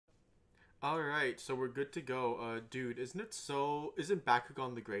Alright, so we're good to go. Dude, isn't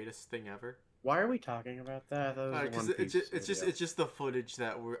Bakugan the greatest thing ever? Why are we talking about that? That was a Because One Piece it's video. just the footage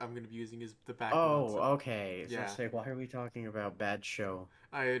that I'm gonna be using is the Bakugan. Oh, So okay. So I yeah, say, why are we talking about bad show?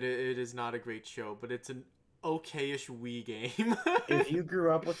 it is not a great show, but it's an okay-ish Wii game. If you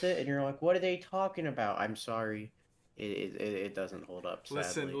grew up with it and you're like, what are they talking about? I'm sorry. It doesn't hold up,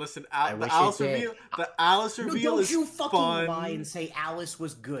 Listen, sadly. listen. I The wish it Alice did. reveal, the Alice No, reveal don't is you fucking lie and fun. say Alice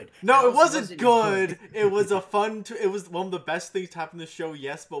was good. No, it Alice wasn't wasn't good. good. It was a fun. It was one of the best things to happen in the show.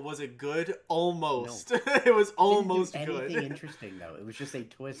 Yes, but was it good? No. Almost. It was It didn't do almost anything good. interesting, though. It was just a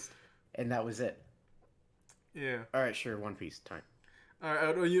twist, and that was it. Yeah. All right, sure, One Piece time. All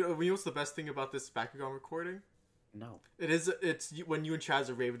right. You know what's the best thing about this Bakugan recording? No. It's when you and Chaz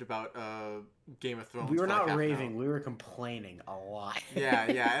are raving about Game of Thrones. We were for like not half an raving. hour. We were complaining a lot. Yeah,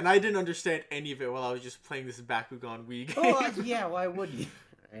 yeah, and I didn't understand any of it while I was just playing this Bakugan Wii game. Oh, yeah. Why would you?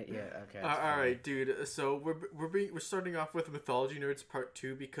 Yeah. Okay. That's All fine. right, dude. So we're starting off with Mythology Nerds Part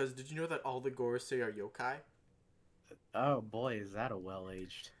 2 because did you know that all the Gorosei are yokai? Oh boy, is that a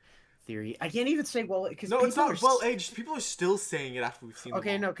well-aged theory? I can't even say well because No, it's people are. not well aged. People are still saying it after we've seen them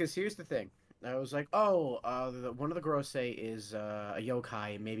Okay, all. no, because here's the thing. I was like, oh, one of the Gorosei is a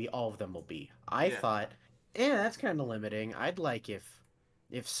yokai, and maybe all of them will be. I Yeah, thought, yeah, that's kind of limiting. I'd like if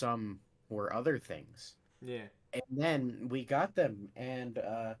some were other things. yeah, And then we got them, and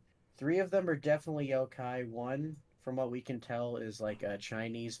three of them are definitely yokai. One, from what we can tell, is like a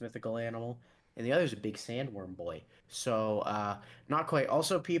Chinese mythical animal, and the other's a big sandworm boy. So, not quite.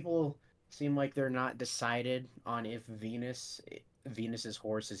 Also, people seem like they're not decided on if Venus's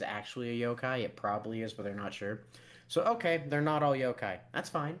horse is actually a yokai. It probably is, but they're not sure. So, okay, they're not all yokai. That's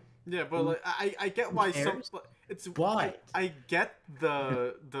fine. yeah. But Who, like, I get who why some cares? like, it's But I get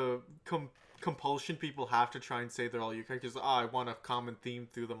the compulsion people have to try and say they're all yokai because I want a common theme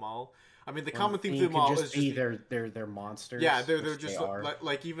through them all. I mean, the when the common theme through theme them could all is just just be they're monsters, yeah, they're which they just are.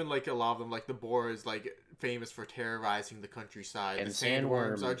 like even like a lot of them, like the boar is like famous for terrorizing the countryside. And The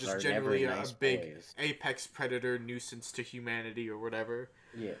sandworms are sandworms just are never generally a nice big boys. apex predator nuisance to humanity or whatever.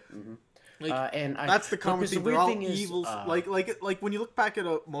 Yeah. Like And I that's the look, common because the theme. They're weird all thing is, evils. Like when you look back at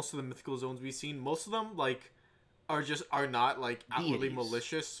most of the mythical zones we've seen, most of them like are not like outwardly deities.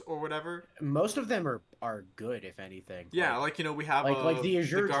 malicious or whatever. Most of them are good, if anything. Yeah, like we have Like the the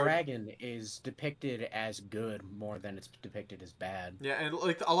Azure guard. Dragon is depicted as good more than it's depicted as bad. Yeah, and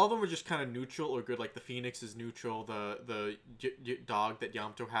like a lot of them are just kind of neutral or good. Like the phoenix is neutral. The dog that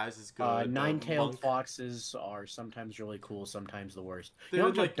Yamato has is good. The Nine-tailed monk, foxes are sometimes really cool, sometimes the worst. they're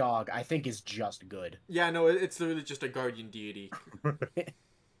Yamato like Dog, I think, is just good. yeah, no, it's literally just a guardian deity.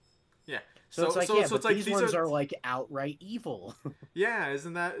 Yeah, So it's like, yeah, so it's but like these these ones are are like outright evil. yeah,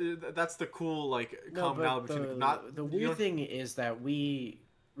 isn't that's the cool like No, but commonality between not the you weird know thing is that we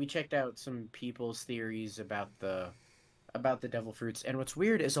checked out some people's theories about the devil fruits, and what's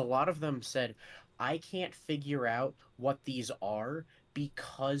weird is a lot of them said, I can't figure out what these are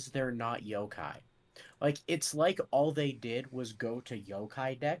because they're not yokai. Like it's like all they did was go to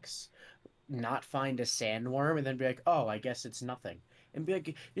yokai decks, not find a sandworm, and then be like, oh, I guess it's nothing. And be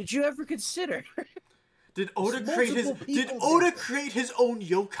like, did you ever consider multiple Did people did Oda this? create his own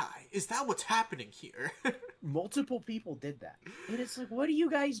yokai? Is that what's happening here? Multiple people did that, and it's like, what are you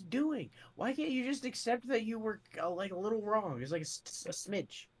guys doing? Why can't you just accept that you were like a little wrong? It's like a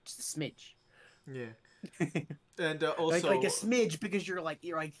smidge, just a smidge, Yeah, and like a also smidge, because you're like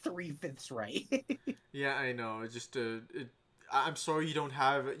 3/5 right. yeah, I know. It's just I'm sorry you don't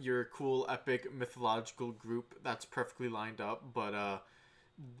have your cool epic mythological group that's perfectly lined up, but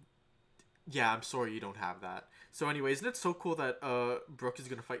yeah, I'm sorry you don't have that. So anyway, isn't it so cool that Brooke is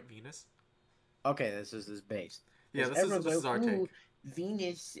gonna fight Venus? Okay, this is his base, Yeah, because everyone's this like, is our ooh, take.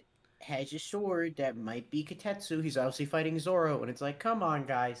 Venus has a sword that might be Katetsu. He's obviously fighting Zoro, and it's like, come on,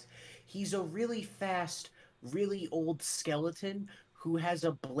 guys, he's a really fast, really old skeleton who has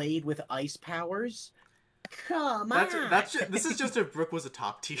a blade with ice powers. Come on. This is just if Brooke was a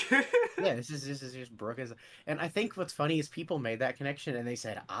top tier. Yeah, this is just Brook is, and I think what's funny is people made that connection and they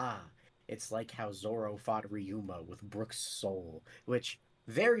said, ah, it's like how Zoro fought Ryuma with Brook's soul, which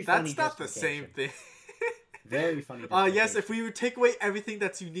very funny That's not the same justification. thing. Very funny Yes, if justification. we would take away everything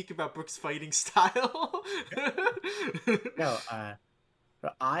that's unique about Brooke's fighting style. No, I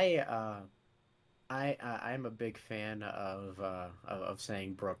I'm a big fan of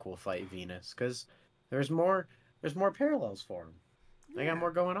saying Brook will fight Venus because there's more there's more parallels for him. They got Yeah,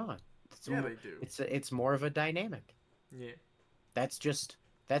 more going on. It's yeah, they do. it's more of a dynamic. Yeah. That's just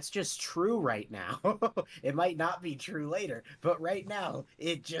that's just true right now. It might not be true later, but right now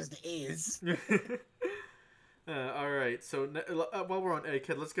it just is. All right. So while we're on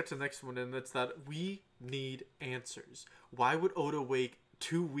Egghead, let's get to the next one, and that's that we need answers. Why would Oda wait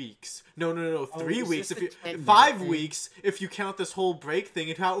 2 weeks? No, no, no, no, Oh, three is weeks. this If the you 10-minute five thing? weeks, if you count this whole break thing,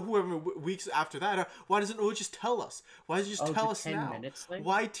 and how whoever weeks after that. Why doesn't Oda just tell us? Why does he just Oh, tell the us ten now? minutes thing.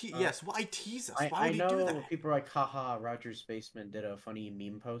 Why Uh, yes? Why tease us? I Why I would he do know that? people are like, haha, Roger's Basement did a funny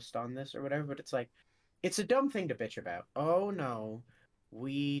meme post on this or whatever, but it's like, it's a dumb thing to bitch about. Oh no,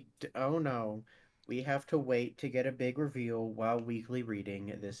 oh no, we have to wait to get a big reveal while weekly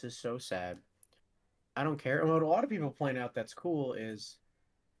reading. This is so sad. I don't care. And what a lot of people point out that's cool is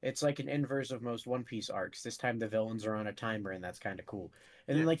it's like an inverse of most One Piece arcs. This time the villains are on a timer, and that's kind of cool.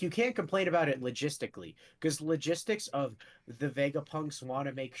 And then, Yeah. like, you can't complain about it logistically, because logistics of the Vegapunks want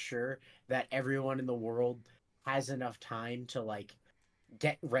to make sure that everyone in the world has enough time to, like,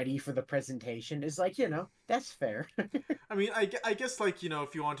 get ready for the presentation is like, that's fair. I mean, I guess, like,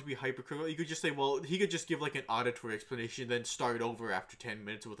 if you want to be hypercritical, you could just say, well, he could just give, like, an auditory explanation, then start over after 10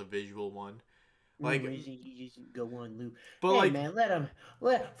 minutes with a visual one. Like, You just go on loop. but, Hey like, man,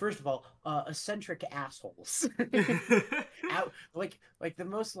 let first of all, eccentric assholes. Out like the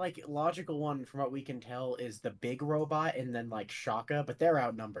most like logical one from what we can tell is the big robot and then like Shaka, but they're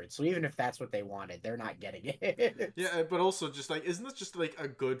outnumbered. So even if that's what they wanted, they're not getting it. yeah, but also, just, like, isn't this just, like, a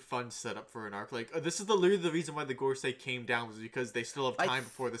good, fun setup for an arc? Like, this is literally the reason why the Gorosei came down, was because they still have I time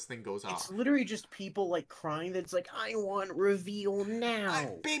before this thing goes it's off. literally just people like crying that's like, I want reveal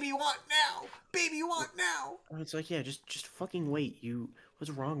now. Baby, want now! Baby, want now! And it's like, yeah, just fucking wait.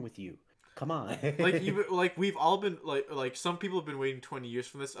 What's wrong with you? Come on. Like, even like we've all been like some people have been waiting 20 years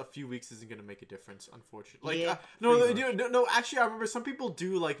for this. A few weeks isn't gonna make a difference, unfortunately. Like, Yeah, no, pretty no, much. no, no, actually, I remember some people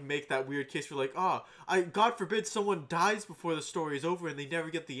do like make that weird case for like, oh, I God forbid someone dies before the story is over and they never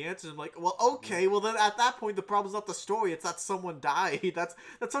get the answers. I'm like, well, okay, well then at that point the problem's not the story, it's that someone died. That's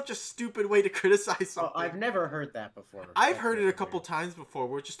such a stupid way to criticize Oh, something. I've never heard that before. I've That's heard it a really couple weird. times before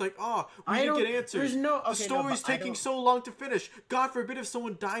where it's just like, oh, we I didn't don't. get There's answers. no. The Okay, no, but story's I taking don't. so long to finish. God forbid if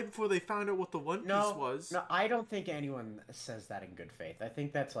someone died before they found out what the One Piece No, was. no, I don't think anyone says that in good faith. I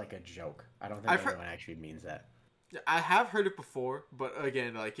think that's like a joke. I don't think I've heard, anyone actually means that. I have heard it before, but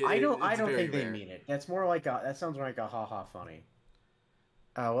again, like I it's don't very think they rare. mean it. That's more like a. That sounds like a haha funny.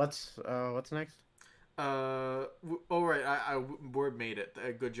 What's next? All right, Werb made it.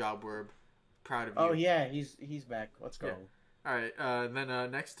 Good job, Werb. Proud of Oh you. yeah, he's back. Let's Yeah. go. All right.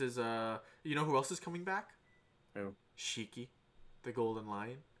 Then next is you know who else is coming back? Oh Shiki, the Golden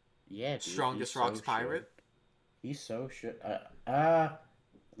Lion, yeah, dude, he's strongest rocks so should. pirate. He's so should.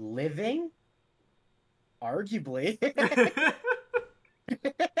 Living, arguably.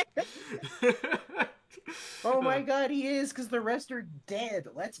 Oh my god, he is, because the rest are dead.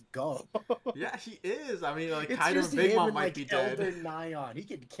 Let's go. Yeah, he is. I mean, like It's Kaido just and Big him Mom and might like be dead. Elder Nyan. He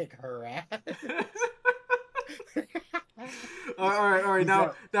can kick her ass. All right. He's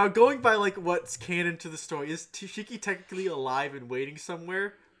Now, out. going by like what's canon to the story, is Shiki technically alive and waiting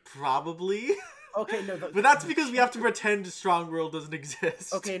somewhere? Probably. Okay, no, But that's because we have to pretend Strong World doesn't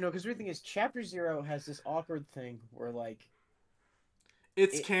exist. okay, no, because the thing is, Chapter Zero has this awkward thing where like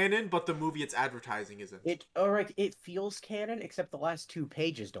It's it canon, but the movie it's advertising isn't. it feels canon, except the last 2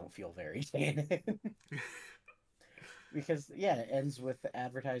 pages don't feel very canon. Because yeah, it ends with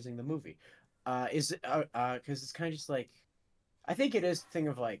advertising the movie. Is because it's kind of just like I think it is the thing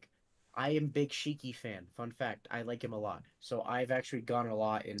of like I am big Shiki fan. Fun fact, I like him a lot. So I've actually gone a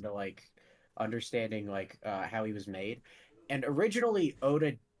lot into like understanding like how he was made. And originally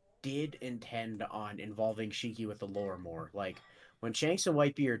Oda did intend on involving Shiki with the lore more. Like when Shanks and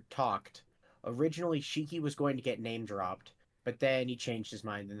Whitebeard talked, originally Shiki was going to get name dropped, but then he changed his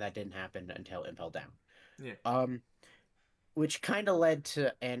mind and that didn't happen until Impel Down. Yeah. Um which kind of led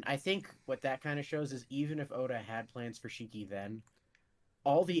to, and I think what that kind of shows is even if Oda had plans for Shiki then,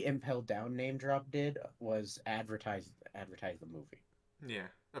 all the Impel Down name drop did was advertise the movie. Yeah.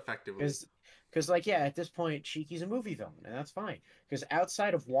 Effectively. Because like yeah, at this point Shiki's a movie villain, and that's fine. Because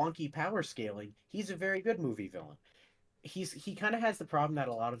outside of wonky power scaling, he's a very good movie villain. He kind of has the problem that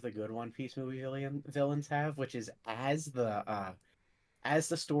a lot of the good One Piece movie villains have, which is as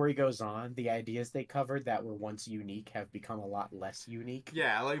the story goes on, the ideas they covered that were once unique have become a lot less unique.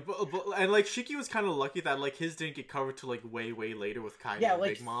 Yeah, like and like Shiki was kind of lucky that like his didn't get covered till like way later with Kaido Yeah, and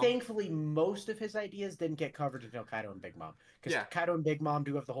like Big Mom. thankfully most of his ideas didn't get covered until Kaido and Big Mom. Because Yeah. Kaido and Big Mom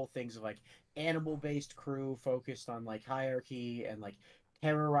do have the whole things of like animal based crew focused on like hierarchy and like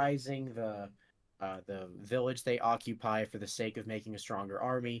terrorizing the village they occupy for the sake of making a stronger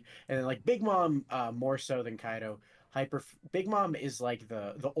army. And then like Big Mom, more so than Kaido, hyper Big Mom is like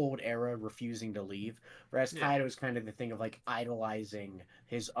the old era refusing to leave, whereas Yeah. Kaido is kind of the thing of like idolizing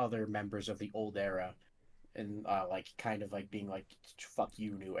his other members of the old era and like kind of like being like fuck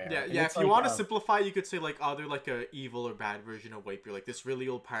you new era. Yeah, And yeah. it's If you like want to simplify, you could say like, oh, they're like a evil or bad version of Wyper, like this really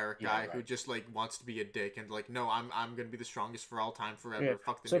old pirate yeah, guy who right. just like wants to be a dick and like, no, I'm gonna be the strongest for all time, Yeah. forever.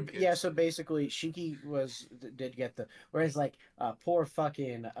 Fuck the So new yeah, kids. so basically Shiki did get the, whereas like poor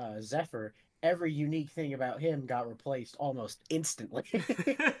fucking Zephyr, every unique thing about him got replaced almost instantly.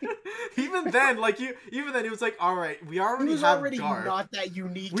 Even then, he was like, all right, we He already was have already Garp. not that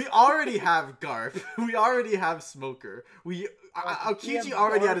unique. We already have Garp. We already have Smoker. We have Aokiji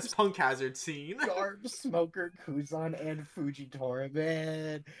already had his Garbs, punk hazard scene. Garb, Smoker, Kuzan, and Fujitora,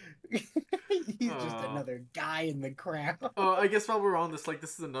 man. He's just Uh, another guy in the crowd. I guess while we're on this, like,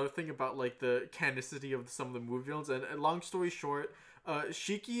 this is another thing about like the canonicity of some of the movie villains. And long story short,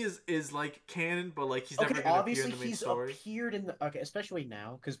 Shiki is like canon, but like he's Okay, never gonna appear in obviously the main he's story. appeared in the, okay, especially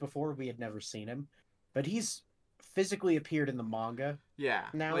now, because before we had never seen him, but he's physically appeared in the manga Yeah,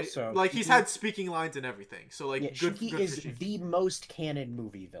 now. So like he's Shiki, had speaking lines and everything. So yeah, like Shiki good for is Shiki. the most canon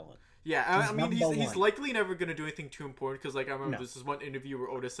movie villain. Yeah, I He's mean number he's one. likely never gonna do anything too important because like I remember No, this is one interview where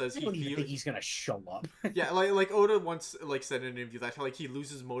Oda says I he don't even feel think he's gonna show up. yeah like Oda once like said in an interview that like he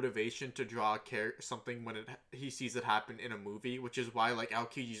loses motivation to draw something when he sees it happen in a movie, which is why like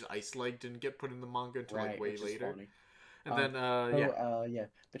Aokiji's ice leg didn't get put in the manga until like Right, way which is later. funny. And then yeah, Yeah,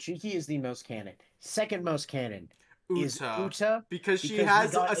 but Shiki is the most canon. Second most canon is Uta, Uta, because she because we has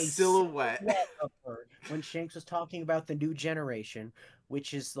got a a silhouette. silhouette of her when Shanks was talking about the new generation,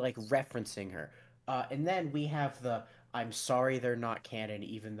 which is like referencing her. And then we have the I'm sorry they're not canon,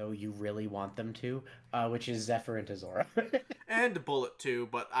 even though you really want them to, which is Zephyr and Zoro. And Bullet too,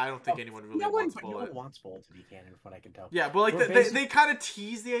 but I don't think No, anyone really no one, wants no one Bullet. wants Bullet to be canon, from what I can tell. Yeah, but like We're they kind of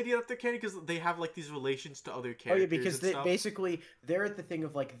tease the idea that they're canon because they have like these relations to other Oh yeah, characters because and they stuff. basically they're at the thing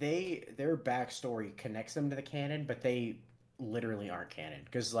of like their backstory connects them to the canon, but they literally aren't canon.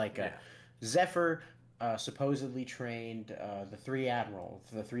 Because like Yeah. Zephyr supposedly trained the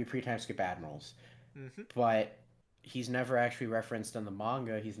three pre-time skip admirals, Hmm. but he's never actually referenced in the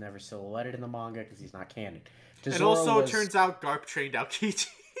manga. He's never silhouetted in the manga because he's not canon. And Tesoro also, it was turns out Garp trained Aokiji.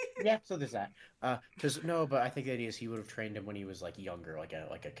 yeah, so there's that. No, but I think the idea is he would have trained him when he was like younger, like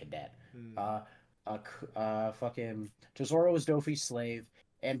a cadet. Hmm. Uh, fucking Tesoro was Dofi's slave,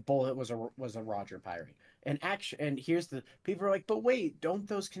 and Bullet was a Roger pirate. And here's the people are like, but wait, don't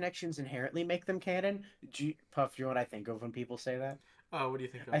those connections inherently make them canon? Puff, you know what I think of when people say that? What do you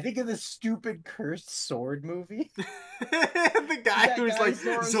think of? I think of the stupid cursed sword movie. The guy That who's guy like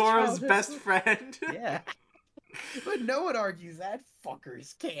Zoro's Zoro's childhood best friend. friend. Yeah, but no one argues that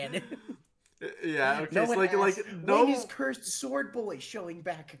fucker's canon. Yeah. Okay. No So one like asks, when is no. cursed sword boy showing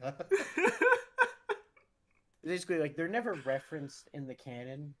back up? Basically, like they're never referenced in the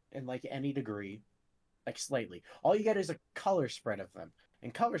canon in like any degree, like slightly. All you get is a color spread of them,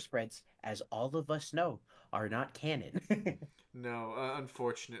 and color spreads, as all of us know, are not canon. No.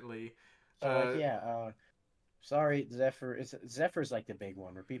 Unfortunately. So like Uh, yeah, sorry, Zephyr's like the big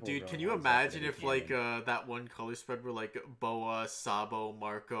one where people Dude, really can you want Zephyr to imagine be if like canon. that one color spread were like Boa, Sabo,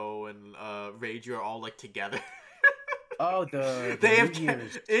 Marco, and Ranger are all like together? Oh, the They New have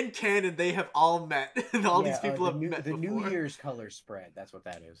Year's. in canon they have all met. All these Yeah, people have met the New before. Year's color spread. That's what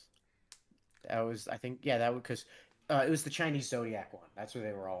that is. That was, I think, yeah, that was because it was the Chinese Zodiac one. That's where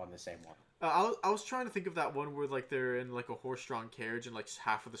they were all on the same one. I was trying to think of that one where like they're in like a horse-drawn carriage and like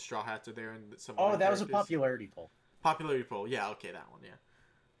half of the Straw Hats are there and some Oh, other that was a characters. popularity poll. Popularity poll. Yeah, okay, that one. Yeah.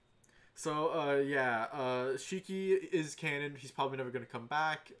 So yeah, Shiki is canon. He's probably never gonna come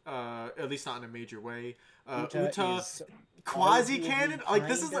back. At least not in a major way. Uta Is quasi canon. arguably Like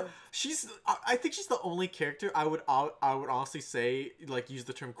this is kind of. she's. I think she's the only character I would honestly say like use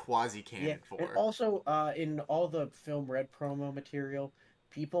the term quasi canon Yeah, and for. also in all the film Red promo material,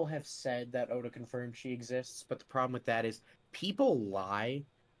 people have said that Oda confirmed she exists, but the problem with that is people lie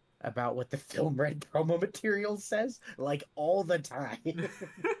about what the film Red promo material says like all the time.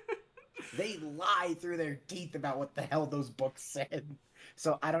 They lie through their teeth about what the hell those books said.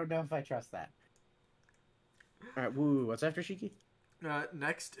 So I don't know if I trust that. All right, woo. What's after Shiki?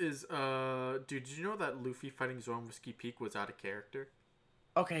 Next is dude, did you know that Luffy fighting Zoan Whiskey Peak was out of character?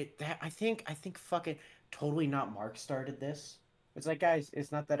 Okay, that I think fucking totally not Mark started this. It's like guys,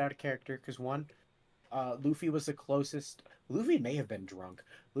 it's not that out of character because one, Luffy was the closest. Luffy may have been drunk.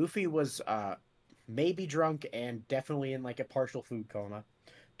 Luffy was maybe drunk and definitely in like a partial food coma.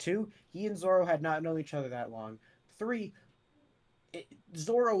 Two, he and Zoro had not known each other that long. Three,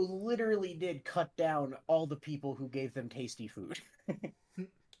 Zoro literally did cut down all the people who gave them tasty food.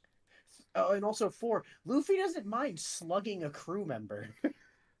 Oh, and also four, Luffy doesn't mind slugging a crew member.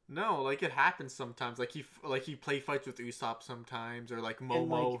 No, like it happens sometimes. Like he play fights with Usopp sometimes, or like And like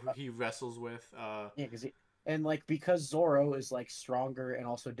Momo who he wrestles with. yeah, and like because Zoro is like stronger and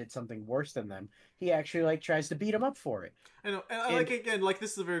also did something worse than them, he actually like tries to beat him up for it. I know, and like And again, like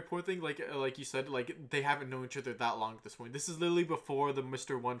this is a very important thing. Like you said, like they haven't known each other that long at this point. This is literally before the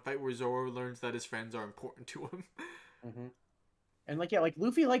Mister One fight where Zoro learns that his friends are important to him. Mhm. And like yeah, like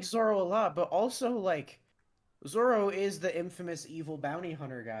Luffy likes Zoro a lot, but also like Zoro is the infamous evil bounty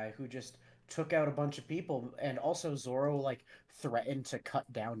hunter guy who just took out a bunch of people, and also Zoro like threatened to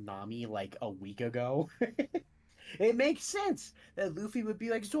cut down Nami like a week ago. It makes sense that Luffy would be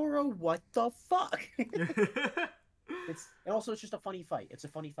like, Zoro, what the fuck? It's and also it's just a funny fight. It's a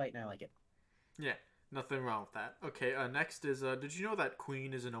funny fight and I like it. Yeah, nothing wrong with that. Okay, next is did you know that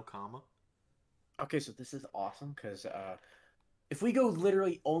Queen is an Okama? Okay, so this is awesome because if we go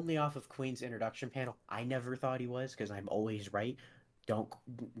literally only off of Queen's introduction panel, I never thought he was because I'm always right. Don't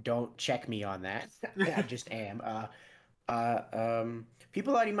don't check me on that. I just am.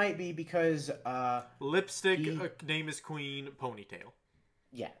 People thought he might be because Lipstick, he name is Queen, ponytail.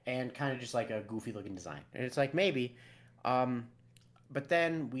 yeah, and kind of just like a goofy looking design. And it's like maybe, um, but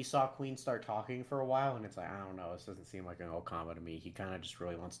then we saw Queen start talking for a while, and it's like I don't know. This doesn't seem like an Okama to me. He kind of just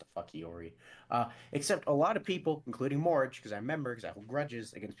really wants to fuck Iori. Except a lot of people, including Morge, because I remember because I hold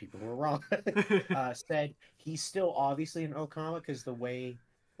grudges against people who are wrong, said he's still obviously an Okama because the way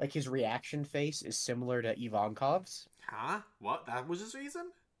like his reaction face is similar to Ivankov's. Huh? What? That was his reason?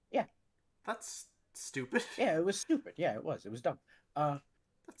 Yeah, That's stupid. yeah, it was stupid. Yeah, it was. It was dumb. Uh,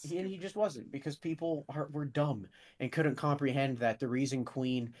 That's and he stupid. just wasn't because were dumb and couldn't comprehend that the reason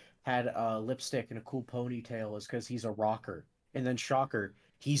Queen had a lipstick and a cool ponytail is because he's a rocker. And then shocker,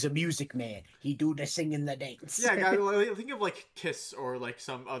 he's a music man. He do the sing and the dance. Yeah, guy. Like, think of like Kiss or like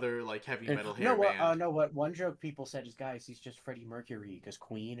some other like heavy And metal hair band. no, what one joke people said is, guys, he's just Freddie Mercury because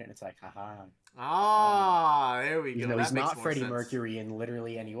Queen, and it's like, haha. Ah, there we Even go. though he's That makes not more Freddie sense. Mercury in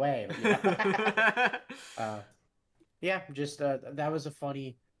literally any way. But yeah. Yeah, just that was a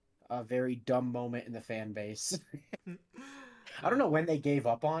funny, very dumb moment in the fan base. I don't Uh, know when they gave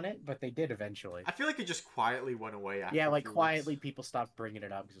up on it, but they did eventually. I feel like it just quietly went away Yeah, after a like few weeks. quietly people stopped bringing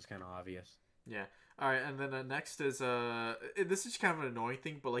it up because it's kind of obvious. Yeah. All right, and then next is this is kind of an annoying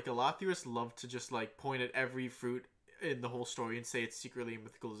thing, but like a lot of theorists love to just like point at every fruit in the whole story and say it's secretly a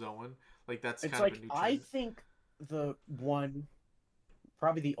mythical Zoan. Like that's It's kind of a like new I trend. think the one,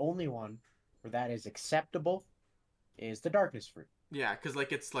 probably the only one where that is acceptable is the darkness fruit. Yeah, because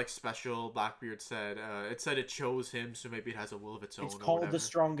like it's like special. Blackbeard said it said it chose him, so maybe it has a will of its It's own or called the whatever.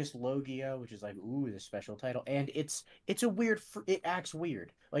 strongest Logia, which is like ooh, the special title, and it's a weird. It acts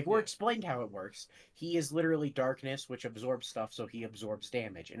weird. Like we're Yeah. explained how it works. He is literally darkness, which absorbs stuff, so he absorbs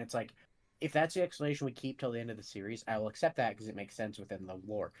damage, and it's like. If that's the explanation we keep till the end of the series, I will accept that because it makes sense within the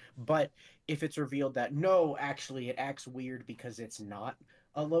lore. But if it's revealed that no, actually, it acts weird because it's not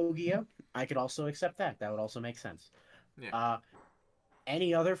a Logia, I could also accept that. That would also make sense. Yeah. Uh,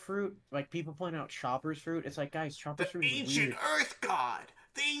 any other fruit, like people point out Chopper's fruit, it's like, guys, The Chopper's fruit is ancient weird. Earth God,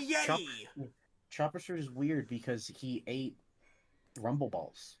 the Chopper, Yeti. Chopper's fruit is weird because he ate Rumble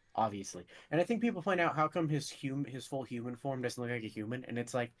Balls, obviously. And I think people point out how come his full human form doesn't look like a human, and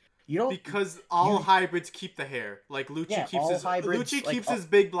it's like you don't Because all you hybrids keep the hair. Like yeah, all hybrids Lucci like keeps his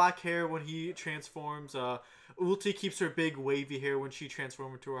big black hair when he transforms. Ulti keeps her big wavy hair when she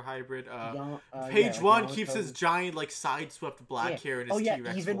transforms into a hybrid. yeah, Page like One keeps his Yamato. giant like side swept Yeah. black hair in Oh his yeah, T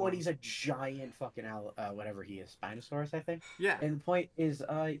Rex even when form. he's a giant fucking whatever he is, Spinosaurus, I think. Yeah, And the point is,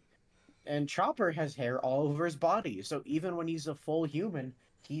 and Chopper has hair all over his body, so even when he's a full human,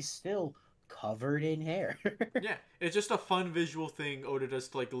 he's still covered in hair. yeah. It's just a fun visual thing Oda does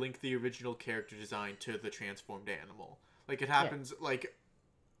to like link the original character design to the transformed animal. Like it Yeah, happens like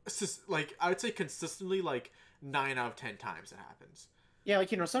I would say consistently like 9 out of 10 times it happens. yeah, like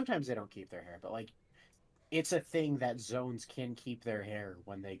sometimes they don't keep their hair, but like it's a thing that zones can keep their hair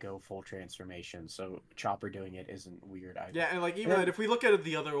when they go full transformation. So Chopper doing it isn't weird either. Yeah, and like And even then, if we look at it,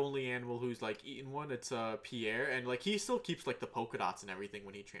 the other only animal who's like eaten one, it's Pierre, and like he still keeps like the polka dots and everything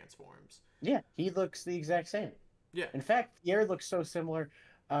when he transforms. yeah, he looks the exact same. Yeah, In fact, Pierre looks so similar.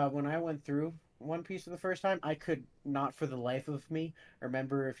 When I went through One Piece for the first time, I could not for the life of me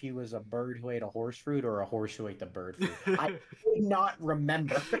remember if he was a bird who ate a horse fruit or a horse who ate the bird fruit. I could not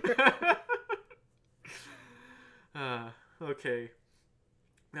remember. uh, okay.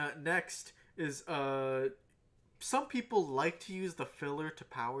 Next is some people like to use the filler to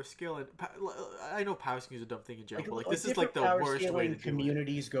power scale, and I know power scaling is a dumb thing in general, but like Like this is like different the power worst way to scaling do it.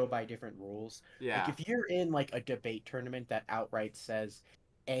 communities go by different rules. Like Yeah, if you're in like a debate tournament that outright says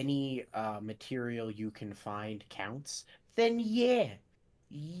any material you can find counts, then yeah.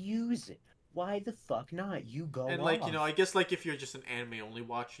 use it. Why the fuck not? You go And like, you know, off. I guess like if you're just an anime only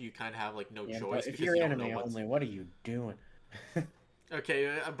watcher, you kind of have like no Yeah, but choice if because you're you don't know anime what's only, what are you doing?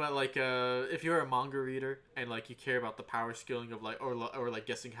 okay. But like, if you're a manga reader and like you care about the power scaling of like or like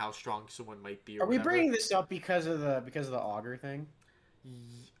guessing how strong someone might be or Are we whatever. bringing this up because of the auger thing?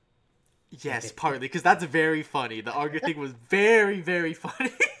 Yes, partly because that's very funny. The Arga thing was very, very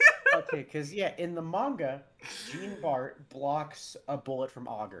funny. Okay, because yeah, in the manga, Jean Bart blocks a bullet from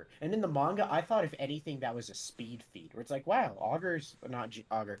Augur, and in the manga, I thought if anything that was a speed feat, where it's like, wow, Augur's not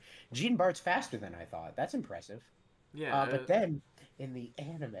Augur, Jean Bart's faster than I thought. That's impressive. Yeah. But then in the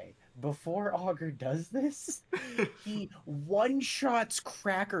anime, before Augur does this, he one shots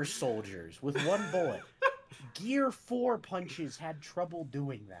Cracker Soldiers with one bullet. Gear 4 punches had trouble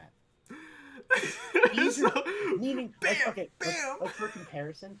doing that. These are meaning bam, like okay, bam. like for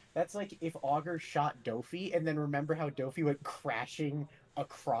comparison, that's like if Augur shot Dofi and then remember how Dofi went crashing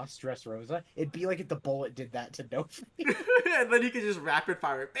across Dressrosa. It'd be like if the bullet did that to Dofi. And then he could just rapid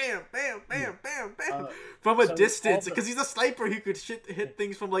fire it. Bam, bam, bam, bam, bam. From a So distance, because he's a sniper, he could hit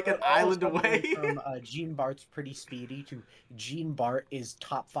things from like an island away. From Jean Bart's pretty speedy to Jean Bart is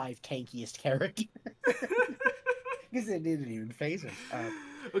top 5 tankiest character. Because it didn't even phase him.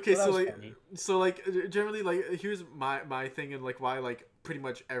 Okay, so like, generally, like, here's my thing and like why like pretty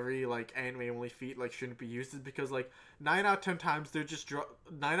much every like anime only feat like shouldn't be used is because like 9 out of 10 times they're just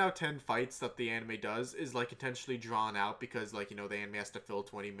 9 out of 10 fights that the anime does is like intentionally drawn out because like, you know, the anime has to fill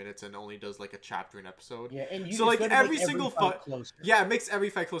 20 minutes and only does like a chapter an episode. Yeah, and so like every single fight closer. Yeah, it makes every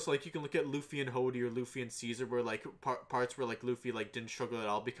fight closer. Like you can look at Luffy and Hody or Luffy and Caesar where like parts where like Luffy like didn't struggle at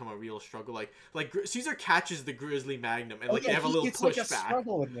all become a real struggle. Like Caesar catches the Grizzly Magnum and like they have a little pushback. Like a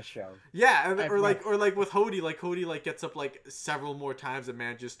struggle in the show. Yeah, and, or like with Hody like gets up like several more times and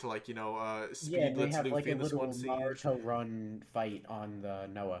manages to like, you know, speed blitz Luffy like in this one scene. Naruto run fight on the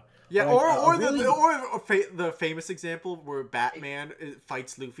Noah. Yeah, or the famous example where Batman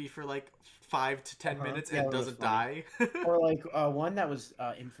fights Luffy for like 5 to 10 minutes and doesn't die. Or like one that was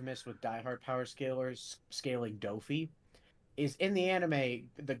infamous with diehard power scalers scaling Dofi is in the anime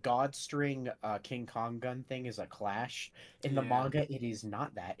the God String King Kong gun thing is a clash. In the manga, it is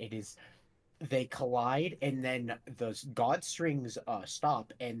not that. It is they collide and then the God Strings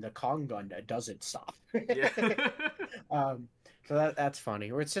stop and the Kong gun doesn't stop. Yeah. So that's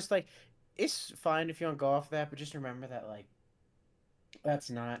funny. Or it's just like it's fine if you don't go off that, but just remember that like that's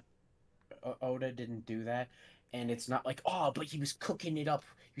not Oda didn't do that, and it's not like but he was cooking it up.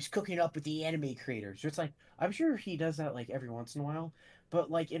 He was cooking it up with the anime creators. So it's like I'm sure he does that like every once in a while, but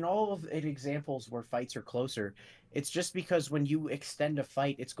like in all of it examples where fights are closer, it's just because when you extend a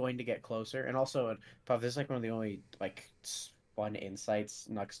fight, it's going to get closer. And also, Puff, this is like one of the only like fun insights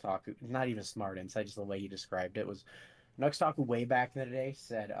Nuxtaku, not even smart insight, just the way you described it was Nuxtaku way back in the day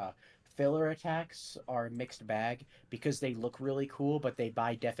said filler attacks are a mixed bag because they look really cool, but they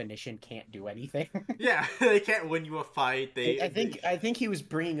by definition can't do anything. Yeah, they can't win you a fight. I think he was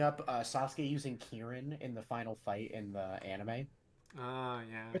bringing up Sasuke using Kirin in the final fight in the anime. Oh,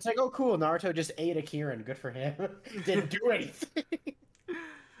 yeah. It's like, oh, cool, Naruto just ate a Kirin. Good for him. Didn't do anything.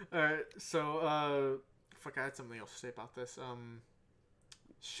 Alright, so, fuck, I had something else to say about this.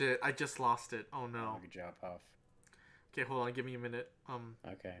 Shit, I just lost it. Oh, no. Good job, Puff. Okay, hold on, give me a minute.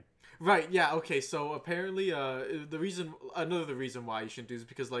 Okay. Right, yeah, okay, so apparently, another reason why you shouldn't do this is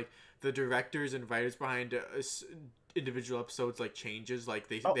because, like, the directors and writers behind individual episodes, like, changes, like,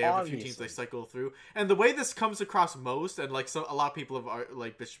 they have a few teams they cycle through, and the way this comes across most, and, like, a lot of people have,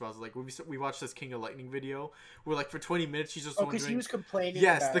 like, bitched about it, like, we watched this King of Lightning video, where, like, for 20 minutes, she's just wondering... because he was complaining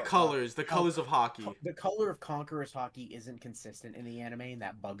about, the colors of hockey. The color of Conqueror's hockey isn't consistent in the anime, and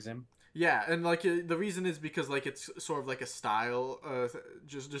that bugs him. Yeah, and like the reason is because like it's sort of like a style,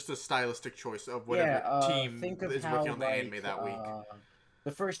 just a stylistic choice of whatever team is working on the anime that week.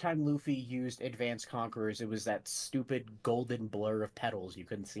 The first time Luffy used Advanced Conquerors, it was that stupid golden blur of petals. You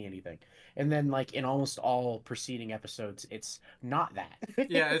couldn't see anything. And then like in almost all preceding episodes, it's not that.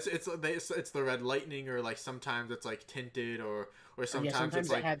 Yeah, it's the red lightning, or like sometimes it's like tinted, or sometimes it's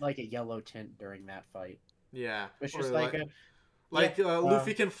like it had like a yellow tint during that fight. Yeah, it's just like a.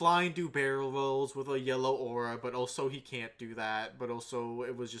 Luffy can fly and do barrel rolls with a yellow aura, but also he can't do that. But also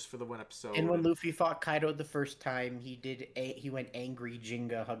it was just for the one episode. And when Luffy fought Kaido the first time, he went angry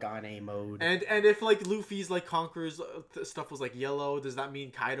Jinga Hagane mode. And if like Luffy's like Conqueror's stuff was like yellow, does that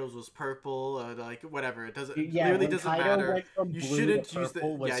mean Kaido's was purple? Like whatever, it doesn't. Yeah, really doesn't Kaido matter. Went from you blue shouldn't to use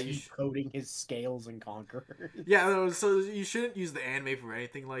purple, coating his scales in Conqueror. Yeah, so you shouldn't use the anime for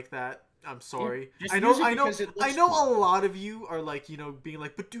anything like that. I'm sorry. Just use it because it I looks know cool. a lot of you are like, being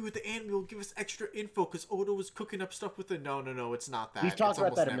like, but dude, the anime will give us extra info because Oda was cooking up stuff with it. No, no, no, it's not We've that. It's talked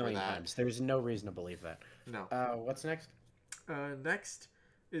about almost that a never million that. times. There's no reason to believe that. No. What's next? Next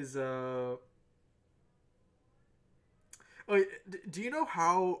is do you know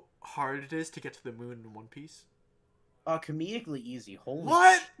how hard it is to get to the moon in One Piece? Comedically easy. Holy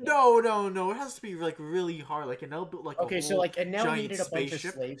What? shit. No, no, no. It has to be like really hard. Like Enel built like a Okay, so whole like Enel giant needed a bunch of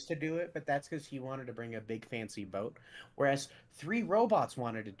spaceship. slaves to do it, but that's because he wanted to bring a big fancy boat. Whereas 3 robots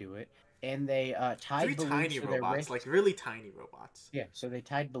wanted to do it, and they Three tied balloons tiny to their robots, like wrists. really tiny robots. Yeah, so they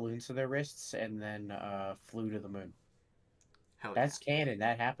tied balloons to their wrists and then flew to the moon. Hell yeah, That's canon.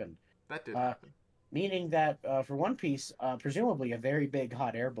 That happened. that did Uh, happen. Meaning that for One Piece, presumably a very big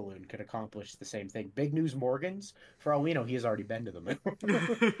hot air balloon could accomplish the same thing. Big News Morgan's, for all we know, he has already been to the moon.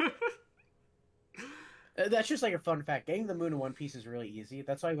 That's just like a fun fact. Getting the moon in One Piece is really easy.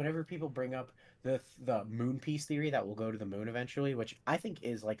 That's why whenever people bring up the moon piece theory that will go to the moon eventually, which I think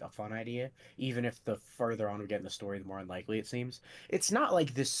is like a fun idea, even if the further on we get in the story, the more unlikely it seems. It's not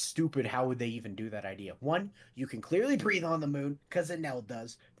like this stupid. How would they even do that idea? One, you can clearly breathe on the moon because Enel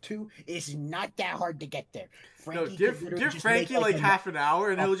does. Two, it's not that hard to get there. No, Frankie could literally give just Frankie make like a half an hour,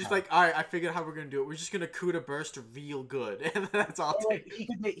 and he'll just up like, all right, I figured how we're gonna do it. We're just gonna Kuda burst real good, and that's all. or It like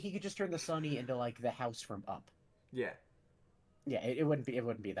takes. he could just turn the Sunny into like the house from Up. Yeah. Yeah, it wouldn't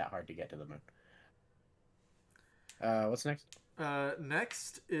be that hard to get to the moon. What's next?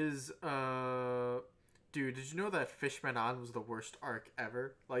 Next is dude, did you know that Fishman On was the worst arc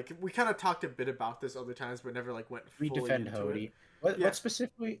ever? Like we kind of talked a bit about this other times, but never like went We fully defend into it. Hody. Yeah, What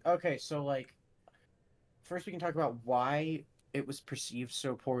specifically? Okay, so like first we can talk about why it was perceived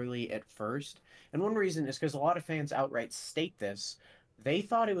so poorly at first. And one reason is because a lot of fans outright state this. They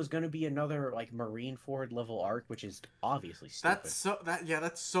thought it was going to be another like Marineford level arc, which is obviously stupid.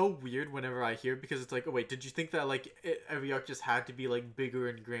 that's so weird. Whenever I hear because it's like, oh wait, did you think that like every arc just had to be like bigger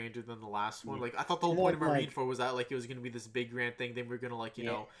and grander than the last one? Yeah. Like I thought the whole And point then, of like, Marineford was that like it was gonna be this big grand thing. Then we're gonna like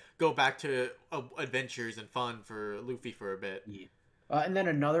yeah, go back to adventures and fun for Luffy for a bit. yeah. And then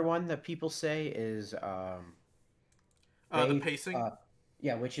another one that people say is The they pacing.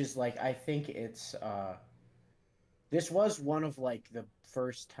 yeah, which is like I think it's this was one of like the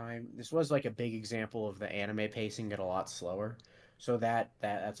first time this was like a big example of the anime pacing get a lot slower. So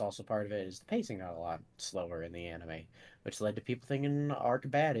that's also part of it is the pacing got a lot slower in the anime, which led to people thinking Arc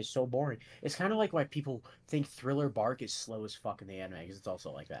Bad is so boring. It's kind of like why people think Thriller Bark is slow as fuck in the anime because it's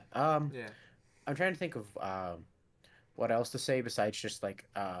also like that. Yeah. I'm trying to think of what else to say besides just like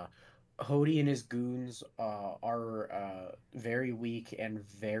Hody and his goons are very weak and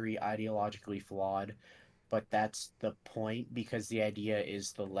very ideologically flawed, but that's the point because the idea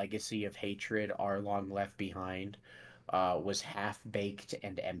is the legacy of hatred Arlong left behind was half baked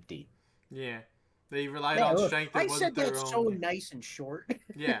and empty. Yeah. They relied Yeah, on look, strength that I wasn't said their that so own. nice and short.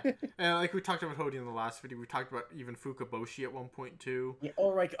 Yeah. And like we talked about Hody in the last video, we talked about even Fukaboshi at one point too. Yeah,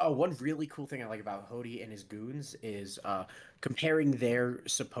 or like one really cool thing I like about Hody and his goons is comparing their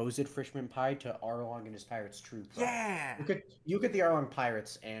supposed Frishman Pie to Arlong and his pirates' true pride. Yeah. You get the Arlong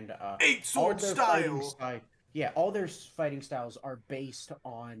pirates and Eight all sword their fighting style. style. Yeah, all their fighting styles are based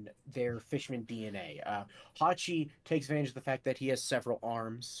on their Fishman DNA. Hachi takes advantage of the fact that he has several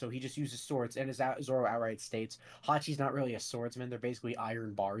arms, so he just uses swords. And as Zoro outright states, Hachi's not really a swordsman; they're basically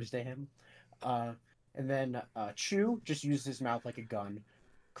iron bars to him. Uh, and then Chu just uses his mouth like a gun.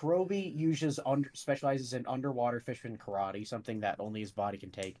 Kurobi specializes in underwater fishman karate, something that only his body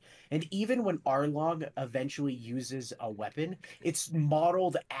can take. And even when Arlong eventually uses a weapon, it's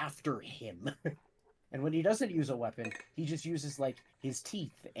modeled after him. And when he doesn't use a weapon, he just uses like his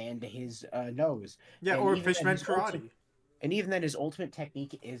teeth and his nose. Yeah, And or even then, Fishman karate. his ultimate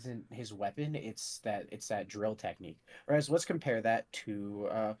technique isn't his weapon; it's that drill technique. Whereas let's compare that to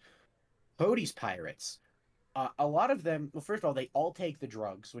Bodhi's pirates. A lot of them, well, first of all, they all take the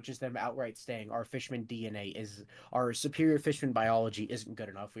drugs, which is them outright saying our fishman DNA is our superior fishman biology isn't good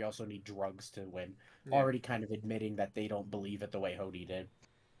enough. We also need drugs to win. Yeah. Already kind of admitting that they don't believe it the way Hody did.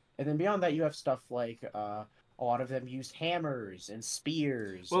 And then beyond that, you have stuff like a lot of them use hammers and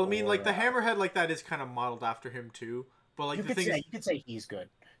spears. Well, I mean, like Or the hammerhead like that is kind of modeled after him too. But like the thing is, you could say he's good.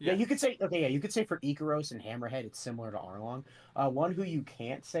 Yeah, yeah, you could say okay. Yeah, you could say for Ikaros and Hammerhead, it's similar to Arlong. One who you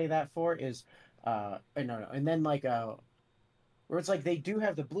can't say that for is no, and then like where it's like they do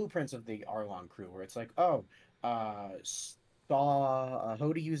have the blueprints of the Arlong crew, where it's like oh,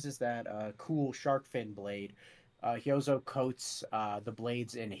 Hody uses that cool shark fin blade. Hyozo coats the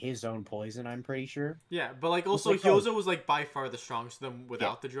blades in his own poison, I'm pretty sure. Yeah, but like It's also like, oh, Hyozo was like by far the strongest of them yeah,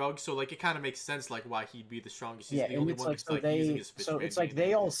 without the drug, so like it kind of makes sense like why he'd be the strongest. He's yeah, the and only it's one like who's like using his fishman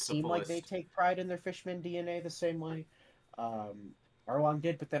they DNA all to the seem like they fullest. take pride in their fishman DNA the same way um, Arlong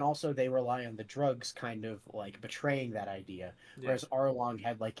did, but then also they rely on the drugs kind of like betraying that idea, Yeah. whereas Arlong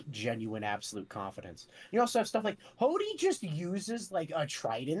had like genuine absolute confidence. You also have stuff like Hody just uses like a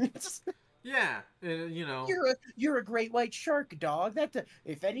trident. Yeah, you know, You're a great white shark, dog. That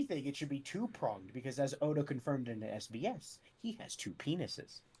if anything, it should be two pronged because as Oda confirmed in the SBS, he has two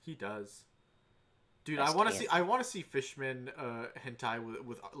penises. he does. Dude, That's canon. I want to see Fishman hentai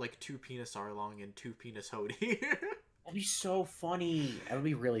with like two penis Arlong and two penis Hody. That'd be so funny. That would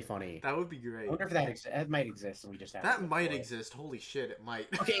be really funny. That would be I great. wonder if that might exist, and we just have That to look might for it. exist. Holy shit, it might.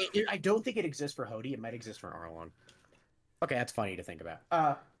 Okay, I don't think it exists for Hody. It might exist for Arlong. Okay, that's funny to think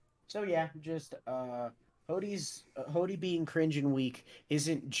about. So yeah, just Hody being cringe and weak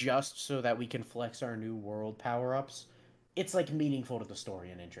isn't just so that we can flex our new world power ups. It's like meaningful to the story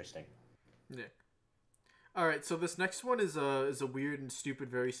and interesting. Yeah. All right, so this next one is a weird and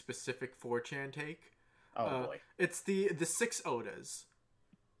stupid, very specific 4chan take. Oh boy. It's the six Odas.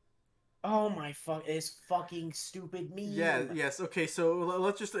 Oh my fuck! It's fucking stupid meme. Yeah. Yes. Okay. So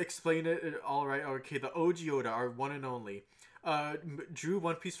let's just explain it. All right. Okay. The OG Oda, our one and only, drew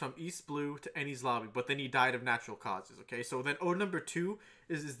One Piece from East Blue to Enies Lobby, but then he died of natural causes. Okay. So then Oda number 2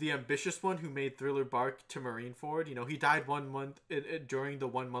 is the ambitious one who made Thriller Bark to Marineford. You know, he died 1 month during the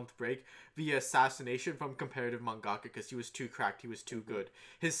 1 month break via assassination from comparative mangaka because he was too cracked. He was too good.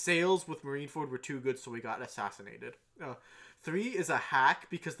 His sales with Marineford were too good, so he got assassinated. 3 is a hack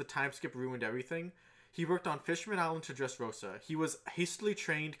because the time skip ruined everything. He worked on Fishman Island to Dressrosa. He was hastily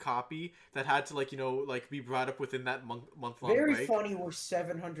trained copy that had to be brought up within that month long break. Very funny. We're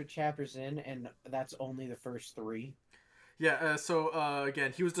 700 chapters in, and that's only the first 3. Yeah,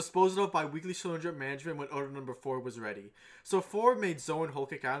 again, he was disposed of by Weekly Shonen Jump management when Oda number 4 was ready. So 4 made Zoan Whole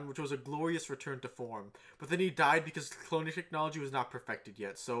Cake Island, which was a glorious return to form. But then he died because cloning technology was not perfected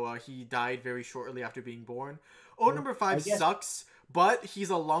yet, so he died very shortly after being born. Oda number 5 sucks, but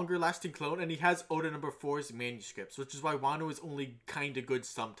he's a longer-lasting clone, and he has Oda number 4's manuscripts, which is why Wano is only kinda good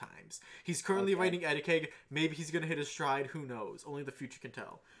sometimes. He's currently writing Etikeg. Maybe he's gonna hit his stride, who knows? Only the future can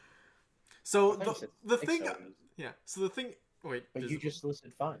tell. So the thing... Yeah, so the thing... Wait. But you just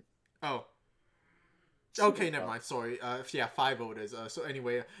listed 5. Oh. Okay, never mind. Sorry. Yeah, 5 Odas. So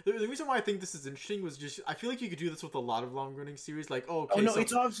anyway, the reason why I think this is interesting was just... I feel like you could do this with a lot of long-running series. Like, oh, okay,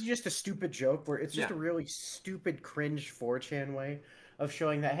 it's obviously just a stupid joke where it's just a really stupid, cringe 4chan way of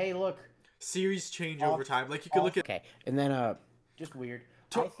showing that, hey, look... Series change over time. Like, you could look at... Okay, and then, just weird.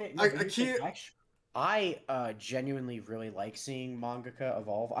 I genuinely really like seeing mangaka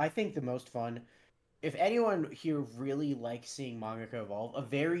evolve. I think the most fun... If anyone here really likes seeing mangaka evolve, a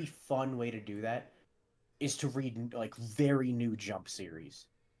very fun way to do that is to read like very new Jump series.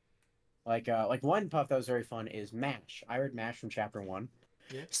 Like one puff that was very fun is MASH. I read MASH from chapter 1.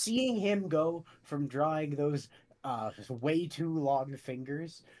 Yeah. Seeing him go from drawing those way too long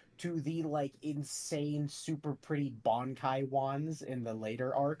fingers to the like insane super pretty Bonkai wands in the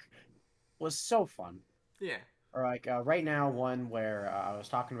later arc was so fun. Yeah. Or like right now, one where I was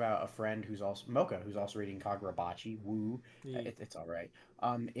talking about a friend who's also Mocha, who's also reading Kagurabachi. Woo, it's all right.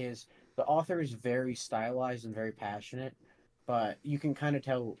 Is the author is very stylized and very passionate, but you can kind of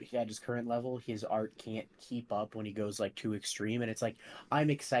tell at his current level, his art can't keep up when he goes like too extreme. And it's like I'm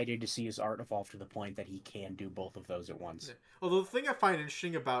excited to see his art evolve to the point that he can do both of those at once. Yeah. Although the thing I find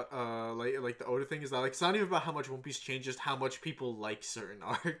interesting about like the Oda thing is that like it's not even about how much One Piece changes, how much people like certain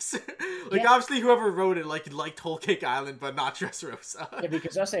arcs. Obviously whoever wrote it liked Whole Cake Island, but not Dressrosa. Yeah,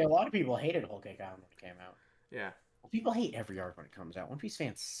 because I say a lot of people hated Whole Cake Island when it came out. Yeah. People hate every arc when it comes out. One Piece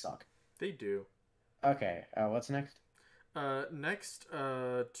fans suck. They do. Okay, what's next? Next,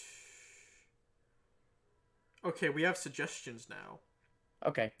 okay, we have suggestions now.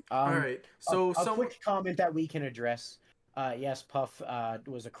 Okay. All right. So a quick comment that we can address. Yes, Puff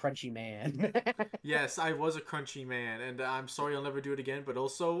was a crunchy man. Yes, I was a crunchy man, and I'm sorry I'll never do it again. But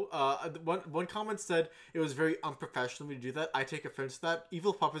also, one comment said it was very unprofessional to do that. I take offense to that.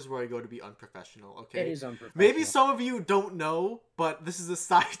 Evil Puff is where I go to be unprofessional. Okay. It is unprofessional. Maybe some of you don't know, but this is a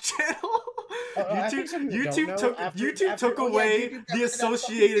side channel. YouTube took away the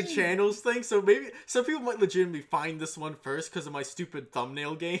associated channels thing, so maybe some people might legitimately find this one first because of my stupid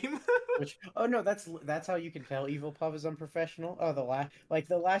thumbnail game. That's how you can tell Evil Puff is unprofessional. Oh,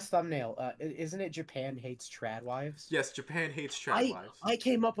 the last thumbnail. Isn't it Japan hates trad wives? Yes, Japan hates trad wives. I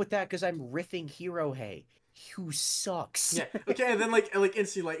came up with that because I'm riffing Hero Hey. who sucks. Yeah. Okay, and then like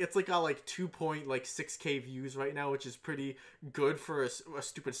instantly it's got 2.6K views right now, which is pretty good for a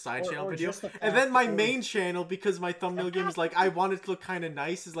stupid side channel video. And then my main channel, because my thumbnail game is I want it to look kind of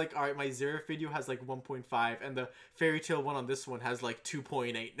nice, is all right, my Xerath video has 1.5, and the Fairy Tail one on this one has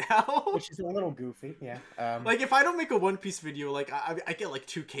 2.8 now. Which is a little goofy, yeah. If I don't make a One Piece video, I get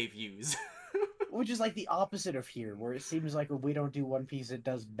 2K views. Which is the opposite of here, where it seems like when we don't do One Piece, it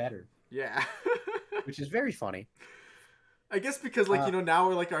does better. Yeah. Which is very funny. I guess because now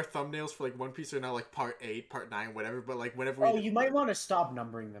we're our thumbnails for One Piece are now part 8, part 9, whatever. But whenever we you might want to stop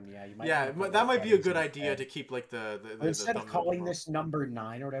numbering them. Yeah, you might. Yeah, that might be a good idea to keep the instead of calling this number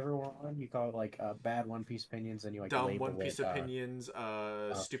 9 or whatever we're on, you call it bad One Piece opinions, and you dumb label One Piece it, opinions,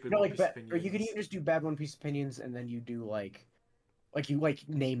 stupid One Piece opinions. Or you could even just do bad One Piece opinions, and then you do you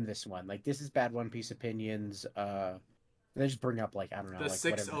name this one this is bad One Piece opinions. They just bring up I don't know the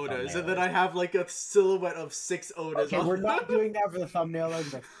 6 Odas, and then I have a silhouette of 6 Odas. Okay, we're not doing that for the thumbnail though,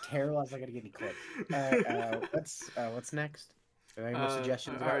 because that's terrible. I'm not gonna get any clicks. What's next? Are there any more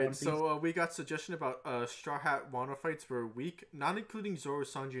suggestions? All right, so we got suggestion about Straw Hat Wano Fights were weak, not including Zoro,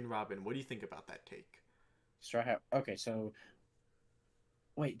 Sanji, and Robin. What do you think about that take? Straw Hat. Okay, so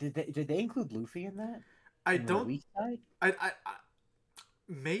wait, did they include Luffy in that? I don't. Weak side? I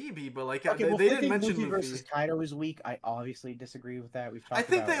maybe, but okay, they didn't mention Luffy versus Kaido is weak. I obviously disagree with that. We've talked. I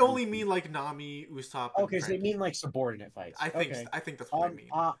think about they only mean Nami, Usopp. Okay, so they mean subordinate fights. I think that's what they mean.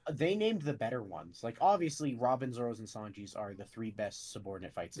 They named the better ones. Obviously, Robin, Zoro's, and Sanji's are the 3 best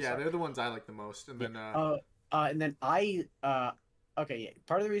subordinate fights. Yeah, they're the ones I like the most. And then and then okay, yeah.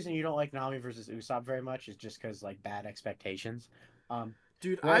 Part of the reason you don't like Nami versus Usopp very much is just because bad expectations.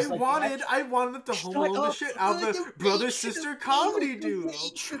 Dude, I wanted them to home alone the shit out of the brother sister comedy duo.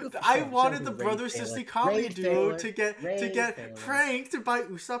 I wanted the brother sister comedy duo to get pranked by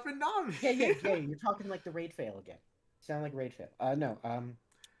Usopp and Nami. Yeah. You're talking the raid fail again. Sound like raid fail. No.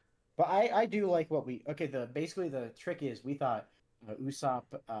 But I do like what we. Okay, basically the trick is we thought Usopp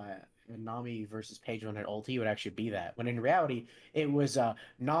and Nami versus Page One and Ulti would actually be that. When in reality, it was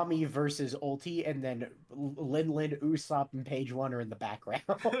Nami versus Ulti, and then Lin, Usopp, and Page One are in the background.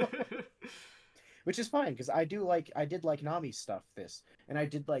 Which is fine, because I did like Nami's stuff and I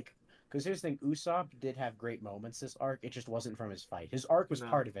did because here's the thing, Usopp did have great moments this arc, it just wasn't from his fight. His arc was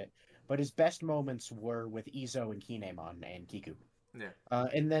part of it, but his best moments were with Izo and Kinemon and Kiku. Yeah.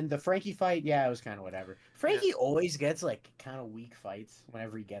 And then the Frankie fight, it was kind of whatever. Frankie always gets kind of weak fights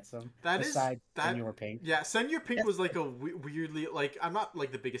whenever he gets them. Senor Pink. Yeah, Senor Pink was a weirdly I'm not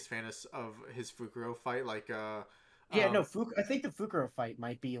the biggest fan of his Fukuro fight. I think the Fukuro fight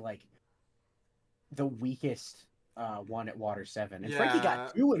might be the weakest one at Water 7, and Frankie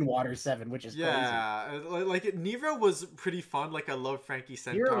got 2 in Water 7, which is crazy. Yeah, Nero was pretty fun. I love Frankie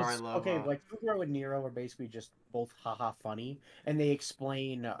Centaur. I love Fukuro and Nero are basically just both haha funny, and they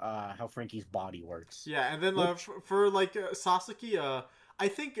explain how Frankie's body works. Yeah, and then for Sasaki, I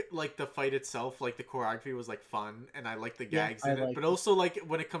think the fight itself, the choreography was fun, and I like the gags in it. But also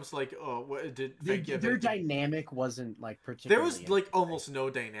when it comes to what did Frankie their dynamic wasn't particularly. There was almost no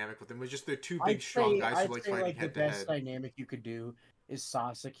dynamic with them. It was just they're two big strong guys who fighting head to head. The best dynamic you could do is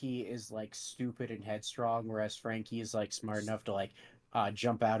Sasaki is stupid and headstrong, whereas Frankie is smart enough to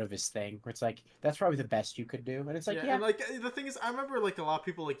jump out of his thing. Where it's that's probably the best you could do, and it's And the thing is, I remember a lot of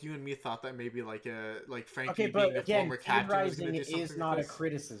people you and me thought that maybe Frankie being a former captain was gonna do something is not a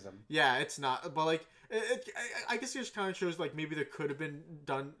criticism. Yeah, it's not, but I guess it just kind of shows maybe there could have been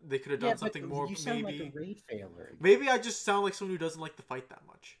done. They could have done something more. You sound like a raid failer. Maybe I just sound like someone who doesn't like the fight that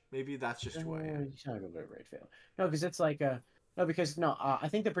much. Maybe that's just who I am. You sound like a raid failer. No, because it's I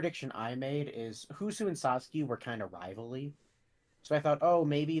think the prediction I made is Husu and Sasuke were kind of rivalry. So I thought,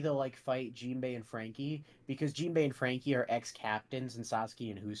 maybe they'll fight Jinbei and Frankie, because Jinbei and Frankie are ex-captains and Sasuke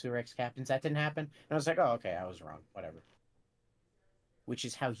and Husu are ex-captains. That didn't happen. And I was like, okay, I was wrong. Whatever. Which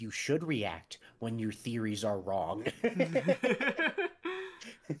is how you should react when your theories are wrong.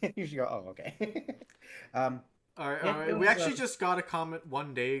 You should go, okay. All right. We actually just got a comment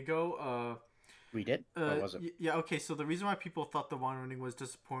 1 day ago. We did? What was it? Yeah, okay, so the reason why people thought the Wano ending was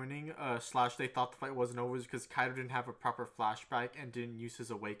disappointing, / they thought the fight wasn't over, is because Kaido didn't have a proper flashback and didn't use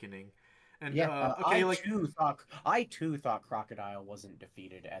his awakening. And I too thought Crocodile wasn't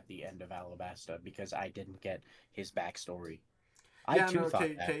defeated at the end of Alabasta because I didn't get his backstory.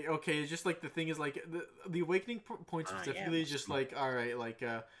 Okay. It's just the thing is the awakening point specifically is just all right,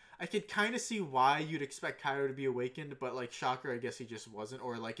 I could kind of see why you'd expect Kaido to be awakened, but shocker, I guess he just wasn't,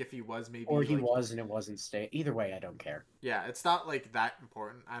 or if he was, maybe he was and it wasn't. Either way, I don't care. Yeah, it's not that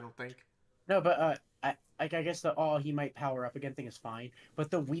important, I don't think. No, but I guess the he might power up again thing is fine,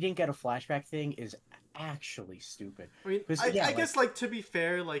 but the we didn't get a flashback thing is actually stupid. I mean, Because I, yeah, I guess like to be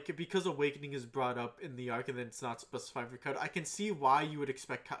fair, like because Awakening is brought up in the arc and then it's not specified for Kaido, I can see why you would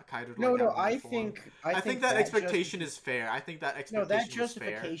expect Kaido to like no, have another form. I think that expectation is fair. I think that no, that expectation is fair.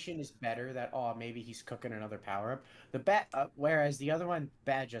 justification is better. That maybe he's cooking another power up. The bad, whereas the other one,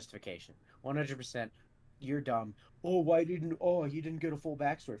 bad justification. 100%, you're dumb. Why didn't he didn't get a full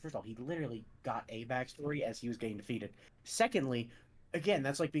backstory? First of all, he literally got a backstory as he was getting defeated. Secondly, again,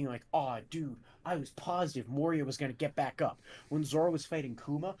 that's like being like, dude, I was positive Moriah was gonna get back up. When Zoro was fighting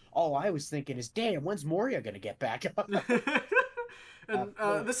Kuma, all I was thinking is, damn, when's Moriah gonna get back up?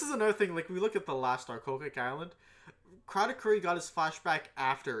 And this is another thing. Like we look at the last arc, Kokek Island. Karakuri got his flashback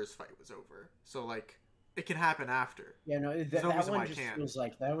after his fight was over, so like it can happen after. Yeah, no, There's no that reason why one it just can't.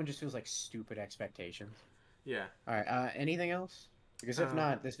 feels like stupid expectations. Yeah. All right. Anything else? Because if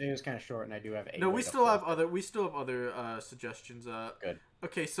not, this video is kind of short, and I do have a. No, we still have other suggestions. Good.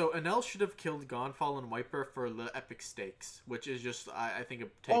 Okay, so Enel should have killed Gonfall and Wyper for the epic stakes, which is just I think a.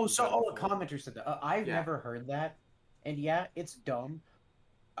 A commenter said that. I've never heard that, and yeah, it's dumb.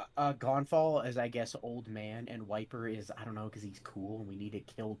 Gonfall is, I guess, old man, and Wyper is, I don't know, because he's cool, and we need to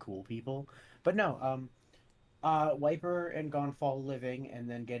kill cool people. But no, Wyper and Gonfall living, and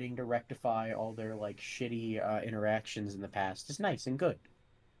then getting to rectify all their like shitty interactions in the past is nice and good.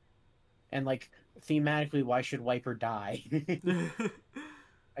 And like thematically, why should Wyper die?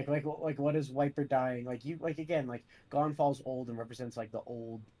 like what is Wyper dying? Like you like again like Gonfall's old and represents like the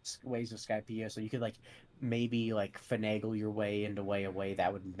old ways of Skypiea, so you could like maybe like finagle your way into a way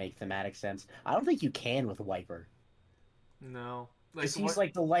that would make thematic sense. I don't think you can with Wyper. No, because he's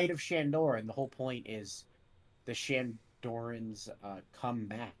like the light of Shandor, and the whole point is the Shandorans come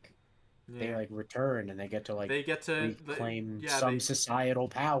back. Yeah. They like return, and they get to reclaim some societal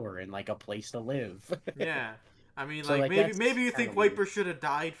power and like a place to live. Yeah. I mean, so, like maybe you think Wyper should have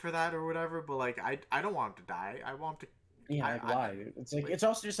died for that or whatever, but like I don't want him to die. I want him to. Yeah, why? It's like it's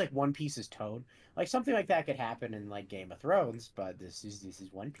also just like One Piece's tone. Like something like that could happen in like Game of Thrones, but this is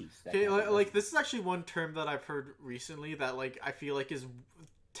One Piece. Okay, like this is actually one term that I've heard recently that like I feel like is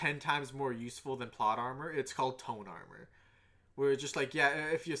 10 times more useful than plot armor. It's called tone armor. Where it's just like, yeah,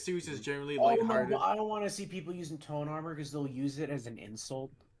 if your series is generally lighthearted. No, I don't want to see people using tone armor because they'll use it as an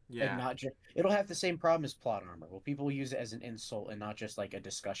insult. Yeah. And not just it'll have the same problem as plot armor. Well, people use it as an insult and not just like a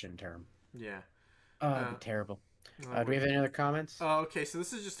discussion term. Yeah. Terrible. Do we have any other comments? Okay, so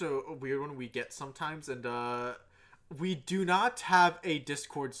this is just a weird one we get sometimes, and we do not have a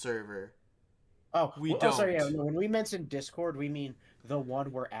Discord server. We don't. Sorry, yeah, when we mention Discord, we mean the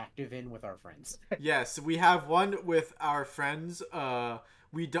one we're active in with our friends. Yes, we have one with our friends.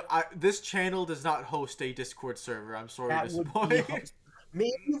 This channel does not host a Discord server. I'm sorry to disappoint.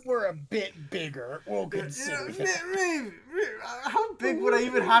 Maybe if we're a bit bigger, we'll consider maybe. How big would I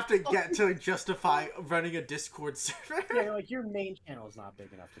even have to get to justify running a Discord server? Yeah, like your main channel is not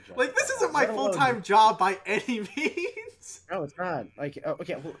big enough to justify. Like this isn't my full-time job by any means. No, it's not. Like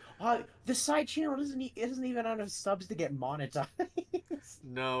okay, the side channel isn't even enough subs to get monetized.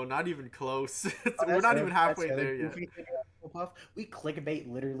 No, not even close. We're not even halfway there yet. We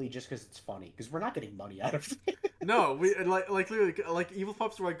clickbait literally just because it's funny, because we're not getting money out of it. No, we like literally like Evil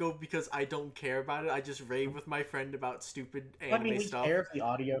Pups where I go because I don't care about it. I just rave with my friend about stupid anime stuff. We care if the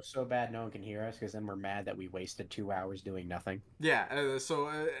audio's so bad no one can hear us, because then we're mad that we wasted 2 hours doing nothing. Yeah, I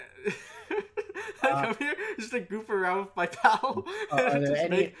come here just to goof around with my pal and just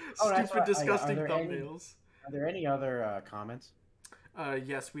make stupid, disgusting thumbnails. Are there any other comments?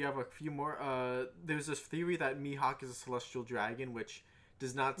 Yes, we have a few more. There's this theory that Mihawk is a celestial dragon, which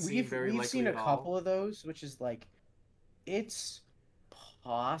does not seem very likely at all. We've seen a couple of those, which is like, it's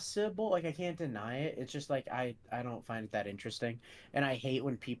possible. Like, I can't deny it. It's just like I don't find it that interesting, and I hate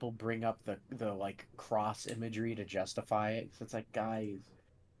when people bring up the like cross imagery to justify it. So it's like, guys,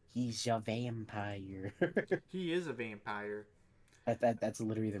 he's a vampire. He is a vampire. That's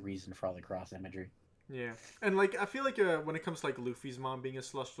literally the reason for all the cross imagery. Yeah, and like I feel like when it comes to like Luffy's mom being a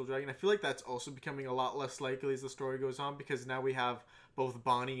celestial dragon, I feel like that's also becoming a lot less likely as the story goes on, because now we have both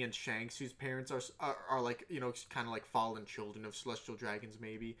Bonnie and Shanks, whose parents are like, you know, kind of like fallen children of celestial dragons.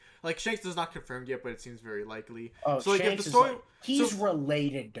 Maybe like Shanks is not confirmed yet, but it seems very likely. Oh, so like Shanks if the story he's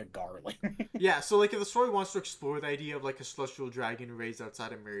related to Garland. Yeah, so like if the story wants to explore the idea of like a celestial dragon raised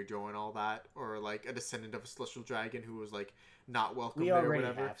outside of Merijo and all that, or like a descendant of a celestial dragon who was like not welcome there or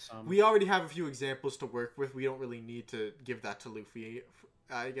whatever. We already have a few examples to work with. We don't really need to give that to Luffy.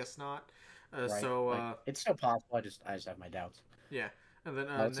 I guess not. Right. So like, it's still possible. I just have my doubts. Yeah, and then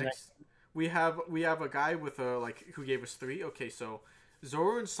next we have a guy with who gave us 3. Okay, so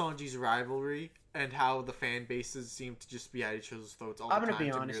Zoro and Sanji's rivalry and how the fan bases seem to just be at each other's throats all the I'm gonna time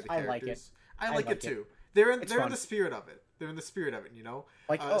be to honest. mirror the I like it. characters. I I like it like it. too. They're in It's they're in fun. the spirit of it. They're in the spirit of it, you know.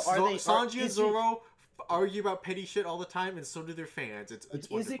 Like, oh, are they? Sanji and Is it, Zoro argue about petty shit all the time, and so do their fans. It's like, is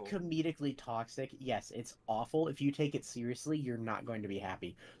wonderful. it comedically toxic? Yes, it's awful. If you take it seriously, you're not going to be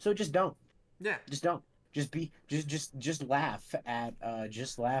happy. So just don't. Yeah. Just don't. Just laugh at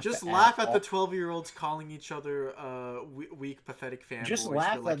Just laugh at the all. 12-year-olds calling each other weak, pathetic Just fanboys for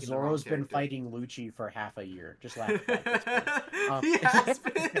laugh that liking the wrong Zoro's been character. fighting Lucci for half a year. Just laugh at that. He has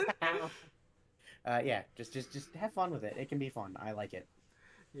been. Yeah, just have fun with it. It can be fun. I like it.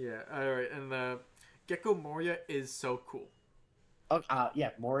 Yeah, alright, and Gecko Moria is so cool. Yeah,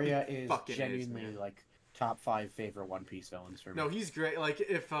 Moriah is fucking is, genuinely man. like top 5 favorite One Piece villains for me. No, he's great. Like,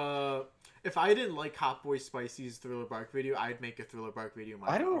 if I didn't like Hot Boy Spicy's Thriller Bark video, I'd make a Thriller Bark video on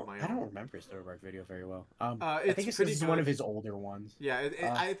my own. I don't remember his Thriller Bark video very well. I It's think it's pretty one of good. his older ones. Yeah,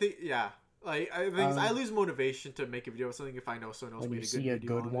 I think, yeah. Like, I lose motivation to make a video of something if I know someone else When made you a good see a video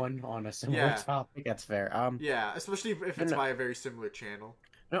good on it. one on a similar Yeah. topic, that's fair. Yeah, especially if it's no. by a very similar channel.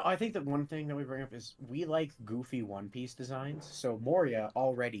 No, I think that one thing that we bring up is we like goofy One Piece designs. So Moria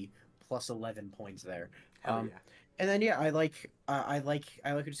already plus 11 points there. Hell yeah. And then yeah, I like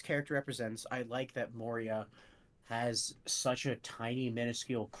what his character represents. I like that Moria has such a tiny,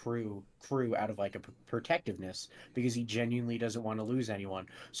 minuscule crew out of like a protectiveness because he genuinely doesn't want to lose anyone.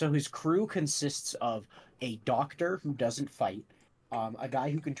 So his crew consists of a doctor who doesn't fight, a guy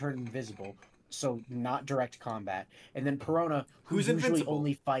who can turn invisible, so not direct combat, and then Perona, who Who's usually invincible.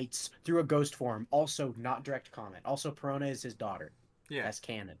 only fights through a ghost form, also not direct combat. Also, Perona is his daughter. Yeah, That's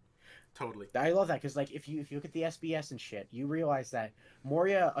canon. totally. I love that because, like, if you look at the SBS and shit, you realize that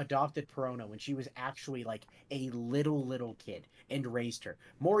Moria adopted Perona when she was actually like a little kid and raised her.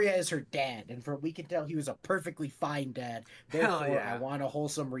 Moria is her dad, and from what we can tell, he was a perfectly fine dad. Hell Therefore, yeah. I want a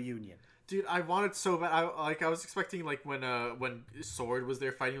wholesome reunion. Dude, I wanted so bad. I was expecting like when Sword was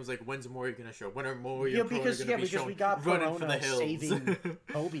there fighting, I was like, when's Moria gonna show? When are Moria and Perona gonna be shown we got running for the Perona hills? saving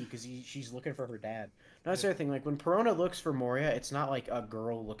Kobe because she's looking for her dad. No, that's the other thing. Like when Perona looks for Moria, it's not like a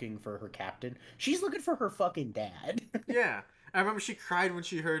girl looking for her captain. She's looking for her fucking dad. Yeah. I remember she cried when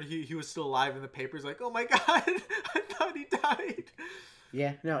she heard he was still alive in the papers. Like, oh my god, I thought he died.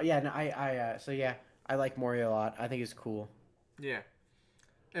 So yeah, I like Moria a lot. I think it's cool. Yeah.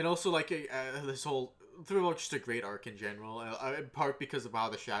 And also, like, this whole Thriller just a great arc in general. In part because of how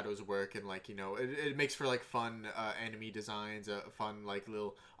the shadows work, and like, you know, it makes for like fun enemy designs, fun like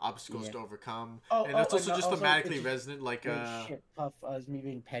little obstacles to overcome, and it's also just thematically resonant. Like, shit, Puff, as me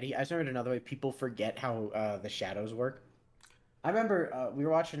being petty. I just remembered another way people forget how the shadows work. I remember we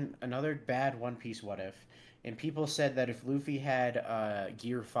were watching another bad One Piece What If, and people said that if Luffy had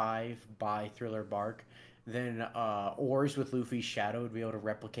Gear 5 by Thriller Bark, then ores with Luffy's shadow would be able to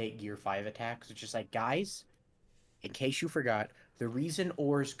replicate Gear 5 attacks. It's just like, guys, in case you forgot, the reason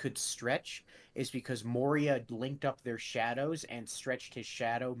ores could stretch is because Moria linked up their shadows and stretched his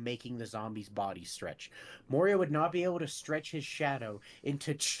shadow, making the zombie's body stretch. Moria would not be able to stretch his shadow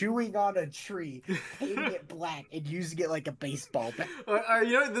into chewing on a tree, painting it black, and using it like a baseball bat.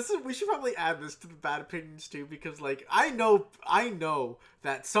 you know, we should probably add this to the bad opinions too, because like I know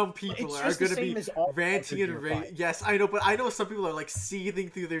that some people are going to be ranting and yes, I know, but I know some people are like seething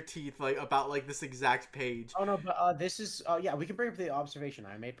through their teeth like about like this exact page. Oh no, but this is yeah, we can bring up the observation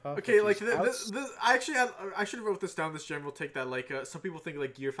I made, Puff. Okay, like this, I actually I should have wrote this down. This general take that like some people think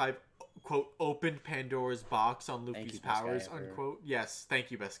like Gear 5 quote opened Pandora's box on Luffy's powers unquote. Yes,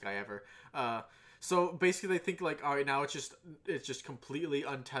 thank you, best guy ever. So basically, they think like, all right, now it's just completely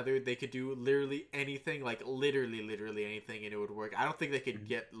untethered. They could do literally anything, like literally anything, and it would work. I don't think they could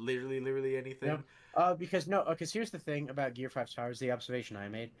get literally anything. No, because here's the thing about Gear 5's powers. The observation I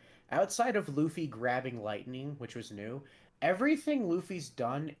made, outside of Luffy grabbing lightning, which was new, everything Luffy's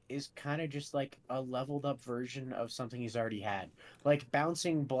done is kind of just like a leveled up version of something he's already had, like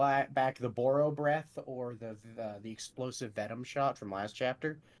bouncing back the Boro breath or the explosive venom shot from last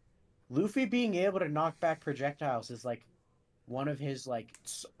chapter. Luffy being able to knock back projectiles is like one of his like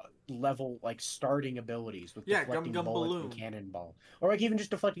level like starting abilities with deflecting bullets and cannonball, or like even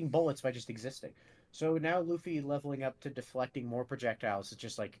just deflecting bullets by just existing. So now Luffy leveling up to deflecting more projectiles is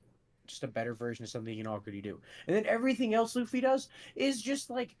just a better version of something he can already do. And then everything else Luffy does is just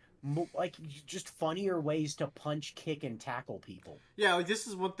like like just funnier ways to punch, kick, and tackle people. Yeah, like this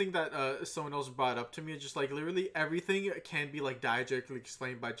is one thing that someone else brought up to me. It's just like literally everything can be like diegetically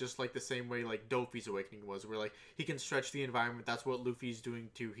explained by just like the same way like Dofi's awakening was, where like he can stretch the environment. That's what Luffy's doing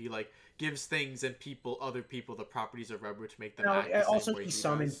too. He like gives things and other people, the properties of rubber to make them No, act the also same way he he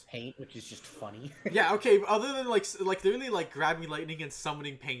summons does. paint, which is just funny. Yeah, okay. Other than like literally like grabbing lightning and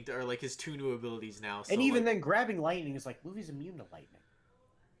summoning paint are like his two new abilities now. And So even like then, grabbing lightning is like Luffy's immune to lightning.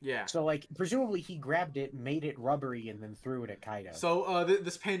 yeah. So like presumably he grabbed it, made it rubbery, and then threw it at Kaido. So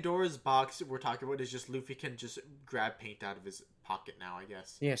this Pandora's box we're talking about is just Luffy can just grab paint out of his pocket now, I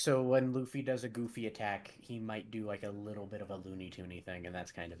guess. Yeah, so when Luffy does a goofy attack, he might do like a little bit of a Looney Toony thing, and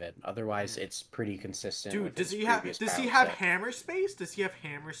that's kind of it. Otherwise, it's pretty consistent. Dude, with does his he have previous have set. hammer space? Does he have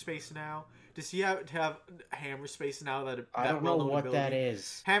hammer space now? Does he have hammer space now that I don't know what ability? that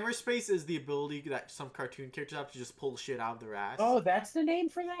is. Hammer space is the ability that some cartoon characters have to just pull shit out of their ass. Oh, that's the name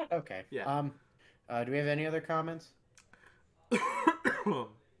for that? Okay. Yeah. Do we have any other comments?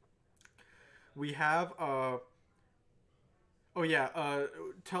 We have oh yeah,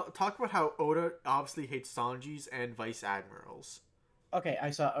 talk about how Oda obviously hates Sanjis and vice admirals. Okay,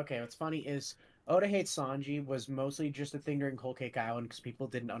 what's funny is Oda hates Sanji was mostly just a thing during Whole Cake Island because people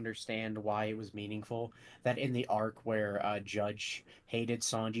didn't understand why it was meaningful. That in the arc where Judge hated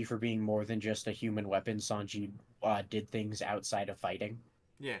Sanji for being more than just a human weapon, Sanji did things outside of fighting.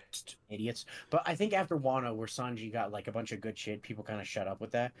 Yeah. Just idiots. But I think after Wano, where Sanji got like a bunch of good shit, people kind of shut up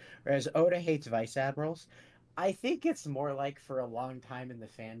with that. Whereas Oda hates vice admirals. I think it's more like for a long time in the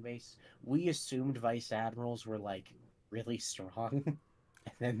fan base, we assumed vice admirals were like really strong, and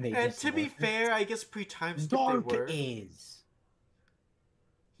then they. And just to be weren't. fair, I guess pre-time skip they Dark were. is.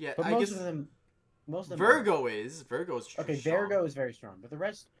 Yeah, But I most guess of them, Virgo is Virgo's okay. strong. Virgo is very strong, but the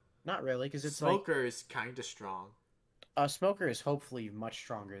rest, not really, because it's Smoker is kind of strong. Smoker is hopefully much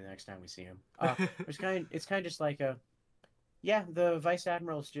stronger the next time we see him. It's kind of just like yeah, the vice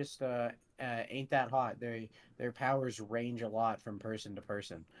admirals just ain't that hot. Their powers range a lot from person to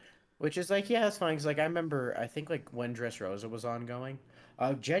person, which is like yeah, that's fine. Cause like I remember, I think like when Dressrosa was ongoing,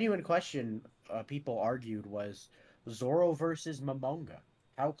 a genuine question people argued was Zoro versus Momonga.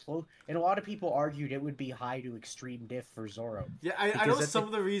 How close? And a lot of people argued it would be high to extreme diff for Zoro. Yeah, I know some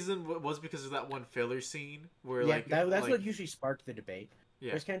of the reason was because of that one filler scene where yeah, like that's like, what usually sparked the debate.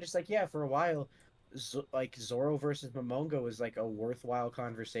 yeah. It's kind of just like yeah, for a while. Like Zoro versus Momonga was like a worthwhile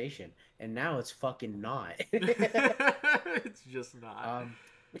conversation, and now it's fucking not. It's just not.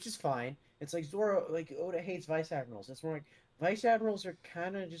 Which is fine. It's like Zoro, like Oda hates vice admirals. It's more like vice admirals are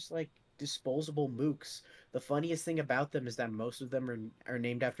kind of just like disposable mooks. The funniest thing about them is that most of them are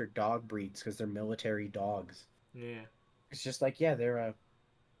named after dog breeds because they're military dogs. Yeah. It's just like yeah, they're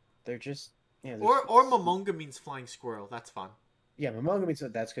just yeah. Or Momonga means flying squirrel. That's fun. Yeah, Momonga means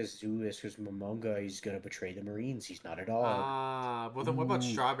that's because Momonga he's gonna betray the Marines. He's not a dog. Ah, well then what about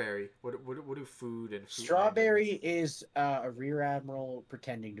Strawberry? What do food and fruit Strawberry is a rear admiral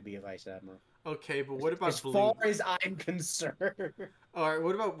pretending to be a vice admiral. Okay, but what about as blue? far as I'm concerned? All right,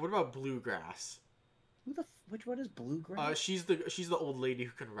 what about Bluegrass? Which one is Bluegrass? She's the old lady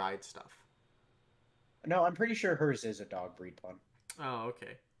who can ride stuff. No, I'm pretty sure hers is a dog breed pun. Oh,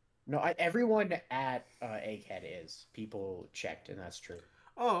 okay. No, everyone at Egghead is. People checked, and that's true.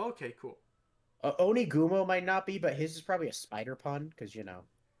 Oh, okay, cool. Onigumo might not be, but his is probably a spider pun, because, you know.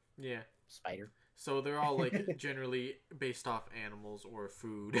 Yeah. Spider. So they're all, like, generally based off animals or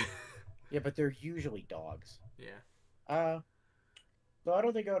food. Yeah, but they're usually dogs. Yeah. So I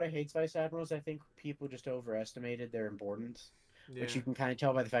don't think Oda hates vice admirals. I think people just overestimated their importance. Yeah. Which you can kind of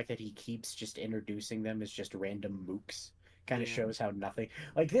tell by the fact that he keeps just introducing them as just random mooks. Kind of shows how nothing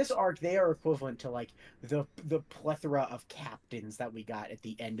like this arc they are equivalent to like the plethora of captains that we got at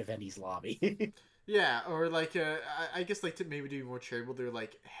the end of Enies Lobby. Yeah, or like I guess like to maybe do more charitable, they're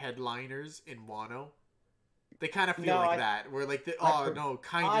like headliners in Wano. They kind of feel that where like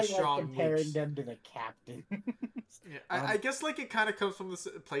kind of strong. Like comparing them to the captain. Yeah, I guess like it kind of comes from this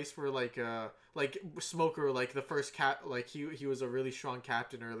place where like Smoker, like the first like he was a really strong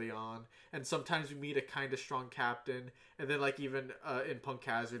captain early on, and sometimes we meet a kind of strong captain, and then like even in Punk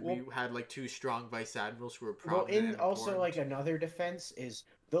Hazard we had like two strong vice admirals who were prominent. Well, and also like another defense is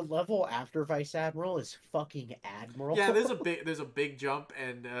the level after vice admiral is fucking admiral. Yeah, there's a big jump,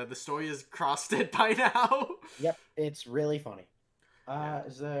 and the story has crossed it by now. Yep, it's really funny.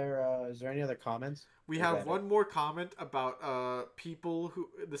 Is there any other comments? We have one more comment about people who...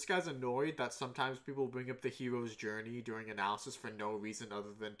 This guy's annoyed that sometimes people bring up the hero's journey during analysis for no reason other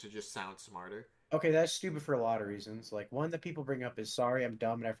than to just sound smarter. Okay, that's stupid for a lot of reasons. Like, one that people bring up is, sorry, I'm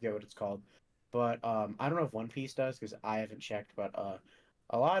dumb and I forget what it's called. But I don't know if One Piece does, because I haven't checked, but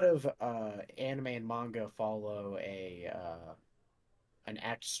A lot of anime and manga follow a an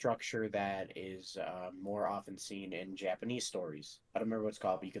act structure that is more often seen in Japanese stories. I don't remember what it's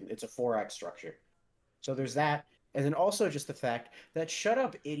called, but it's a 4-act structure. So there's that. And then also just the fact that shut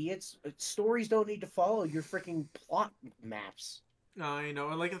up, idiots. Stories don't need to follow your freaking plot maps. I know,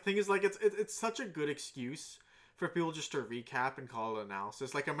 and like the thing is, like it's such a good excuse for people just to recap and call it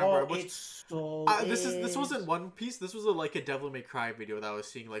analysis. Like I remember, this wasn't One Piece. This was like a Devil May Cry video that I was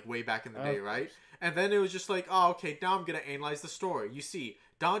seeing like way back in the day, right? And then it was just like, oh, okay, now I'm gonna analyze the story. You see,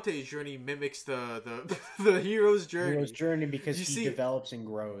 Dante's journey mimics the hero's journey. Hero's journey because he develops and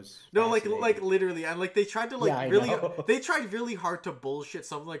grows. No, like literally, and like they tried to they tried really hard to bullshit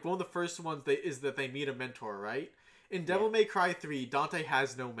something. Like one of the first ones is that they meet a mentor, right? In Devil May Cry 3, Dante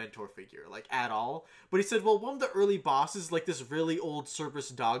has no mentor figure, like, at all. But he said, well, one of the early bosses, like, this really old Cerberus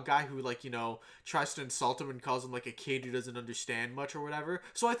dog guy who, like, you know, tries to insult him and calls him, like, a kid who doesn't understand much or whatever.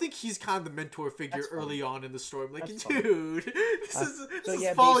 So I think he's kind of the mentor figure early on in the story. I'm like, dude, this is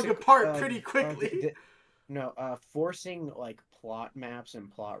falling apart pretty quickly. Forcing, like, plot maps and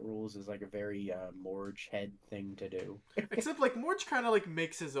plot rules is, like, a very Morge head thing to do. Except, like, Morge kind of, like,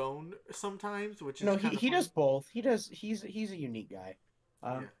 makes his own sometimes, which is no, he does both. He's a unique guy.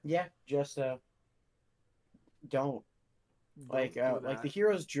 Just don't. Like the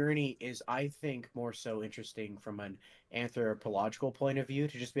hero's journey is, I think, more so interesting from an anthropological point of view,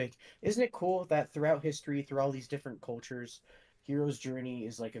 to just be like, isn't it cool that throughout history, through all these different cultures, hero's journey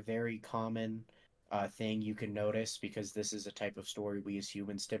is like a very common thing you can notice, because this is a type of story we as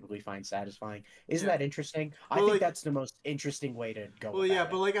humans typically find satisfying. Isn't that interesting? I think that's the most interesting way to go. Well, yeah,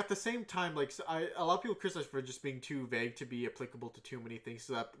 but like at the same time, like a lot of people criticize for just being too vague to be applicable to too many things.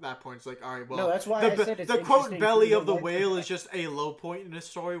 So that point, it's like, all right, well, no, that's why I said it's the quote belly of the whale is just a low point in a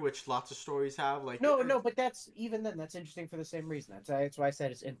story, which lots of stories have. Like no, but that's interesting for the same reason. That's why I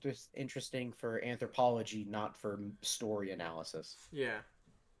said it's interesting for anthropology, not for story analysis. Yeah.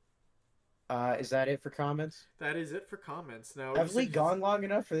 Is that it for comments? That is it for comments. Now, have we gone long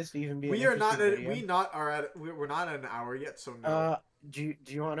enough for this to even be? We're not at an hour yet, so no. Do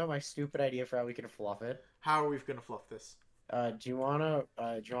you want to know my stupid idea for how we can fluff it? How are we gonna fluff this? Do you wanna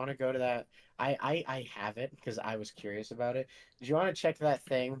go to that? I have it because I was curious about it. Do you want to check that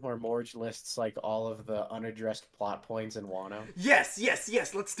thing where Morge lists like all of the unaddressed plot points in Wano? Yes.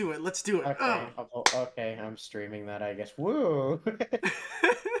 Let's do it. Okay, okay, I'm streaming that, I guess. Woo!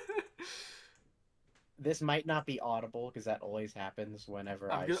 This might not be audible because that always happens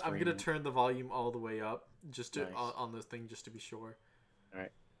whenever I'm gonna turn the volume all the way up just to nice. on this thing just to be sure. All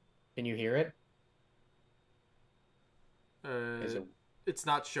right. Can you hear it? It's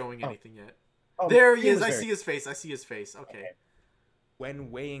not showing anything yet. Oh, there he is. I see his face. Okay.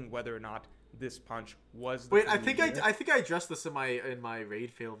 When weighing whether or not this punch was Wait, I think I addressed this in my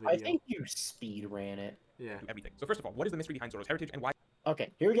raid fail video. I think you speed ran it. Yeah. Everything. So first of all, what is the mystery behind Zoro's heritage and why?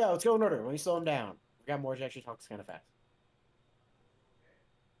 Okay, here we go. Let's go in order. Let me slow him down. We got more to actually talk kind of fast.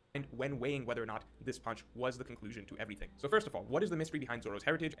 And when weighing whether or not this punch was the conclusion to everything. So first of all, what is the mystery behind Zoro's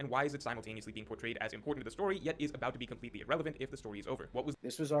heritage, and why is it simultaneously being portrayed as important to the story, yet is about to be completely irrelevant if the story is over?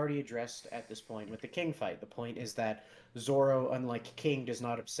 This was already addressed at this point with the King fight. The point is that Zoro, unlike King, does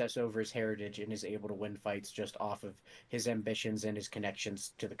not obsess over his heritage and is able to win fights just off of his ambitions and his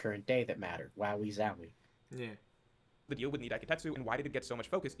connections to the current day that matter. Wowie zowie. Yeah. The deal with Nidaiketsu, and why did it get so much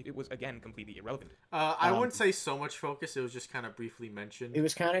focus if it was, again, completely irrelevant? I wouldn't say so much focus. It was just kind of briefly mentioned. It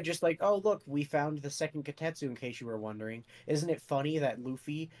was kind of just like, oh, look, we found the second Katetsu, in case you were wondering. Isn't it funny that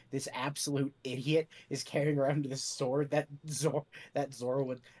Luffy, this absolute idiot, is carrying around this sword that Zoro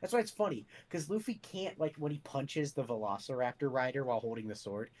would... That's why it's funny, because Luffy can't, like, when he punches the Velociraptor rider while holding the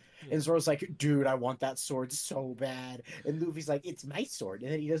sword, and Zoro's like, dude, I want that sword so bad. And Luffy's like, it's my sword,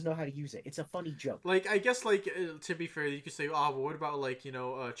 and then he doesn't know how to use it. It's a funny joke. Like, I guess, like, to be fair, you could say, oh, but what about, like, you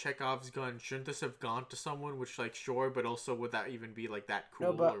know, Chekhov's gun? Shouldn't this have gone to someone? Which, like, sure, but also would that even be, like, that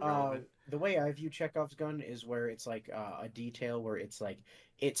cool or relevant? The way I view Chekhov's gun is where it's, like, a detail where it's, like,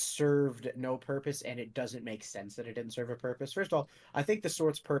 it served no purpose and it doesn't make sense that it didn't serve a purpose. First of all, I think the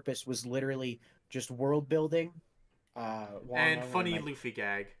sword's purpose was literally just world building. And funny Luffy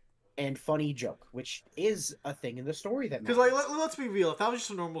gag. And funny joke, which is a thing in the story that matters. Because, like, let's be real. If that was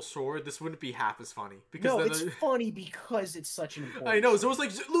just a normal sword, this wouldn't be half as funny. Because no, it's funny because it's such an important I know. So it's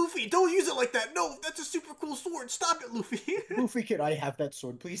like, Luffy, don't use it like that. No, that's a super cool sword. Stop it, Luffy. Luffy, can I have that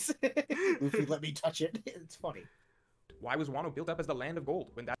sword, please? Luffy, let me touch it. It's funny. Why was Wano built up as the land of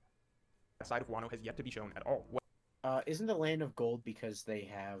gold when that side of Wano has yet to be shown at all? Isn't the land of gold because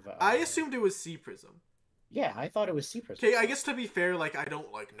they have... I assumed it was Sea Prism. Yeah, I thought it was sea prism. Okay, I guess to be fair, like I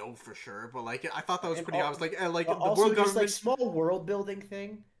don't like know for sure, but like I thought that was And pretty obvious. Like the also world just like government. small world building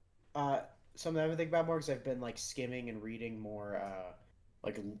thing. Something I've been thinking about more because I've been like skimming and reading more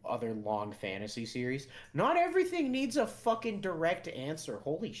like other long fantasy series. Not everything needs a fucking direct answer.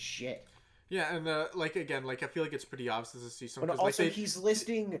 Holy shit. Yeah, and like again, like I feel like it's pretty obvious to see some But because also like he's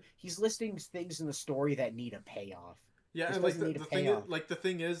listing things in the story that need a payoff. yeah, This and like doesn't need a the thing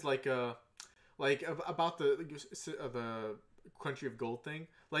is, payoff. about the country of gold thing.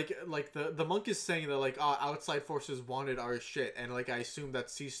 Like the monk is saying that like outside forces wanted our shit, and like I assume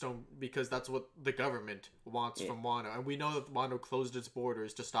that's Sea Stone because that's what the government wants from Wano, and we know that Wano closed its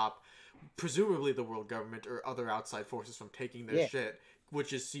borders to stop presumably the world government or other outside forces from taking their shit,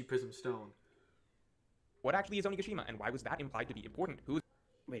 which is Sea Prism Stone. What actually is Onigashima, and why was that implied to be important? Who is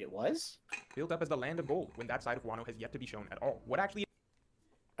Wait, it was? built up as the land of gold when that side of Wano has yet to be shown at all? What actually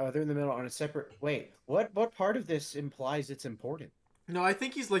Oh, they're in the middle on a separate. Wait, what part of this implies it's important? No, I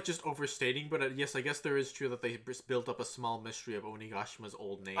think he's like just overstating, but yes, I guess there is true that they built up a small mystery of Onigashima's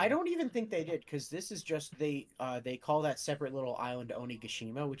old name. I don't even think they did because this is just they call that separate little island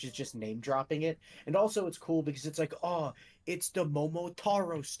Onigashima, which is just name dropping it, and also it's cool because it's like, oh, it's the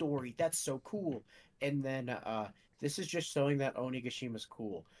Momotaro story. That's so cool. And then this is just showing that Onigashima's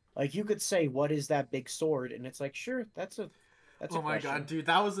cool. Like you could say, what is that big sword? And it's like, sure, that's a oh my god, dude,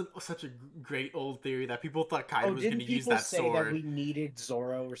 that was such a great old theory that people thought Kaido was going to use people that say sword. that we needed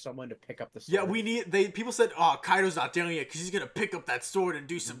Zoro or someone to pick up the sword? Yeah, people said, oh, Kaido's not doing it because he's going to pick up that sword and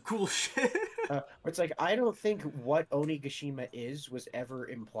do some cool shit. It's like, I don't think what Onigashima was ever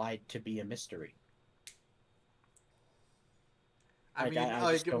implied to be a mystery. I Like, mean,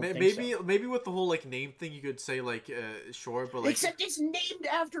 I just don't think maybe with the whole like name thing, you could say like sure, but like except it's named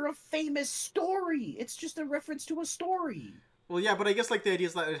after a famous story. It's just a reference to a story. well, yeah, but I guess like the idea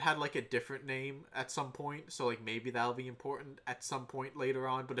is that it had like a different name at some point, so like maybe that'll be important at some point later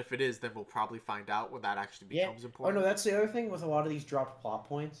on. But if it is, then we'll probably find out when that actually becomes important. Oh no, that's the other thing with a lot of these dropped plot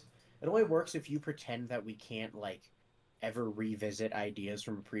points. It only works if you pretend that we can't like ever revisit ideas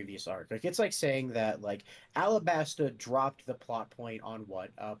from a previous arc. Like it's like saying that like Alabasta dropped the plot point on what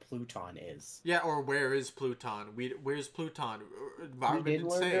Pluton is. Yeah, or where is Pluton? Where's Pluton? We didn't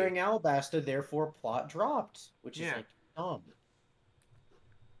learn during Alabasta, therefore plot dropped, which is like dumb.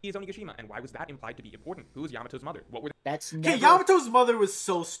 is Onigashima, and why was that implied to be important? Who is Yamato's mother? What were That's Okay, never... Yamato's mother was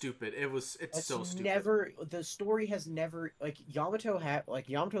so stupid. It's so stupid. Never, the story has never like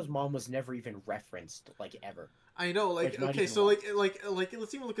Yamato's mom was never even referenced like ever. I know, like Not okay, even so once. like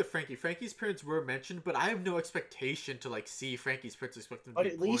let's even look at Frankie. Frankie's parents were mentioned, but I have no expectation to like see Frankie's parents. Expect them to But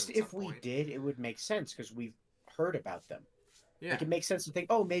be at least important if we did, it would make sense because we've heard about them. yeah. Like it makes sense to think,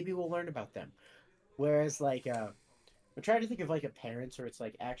 oh, maybe we'll learn about them. Whereas like I'm trying to think of like a parents where it's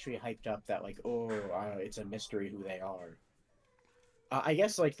like actually hyped up that like it's a mystery who they are. I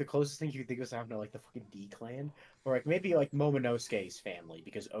guess like the closest thing you could think of is having like the fucking D clan, or like maybe like Momonosuke's family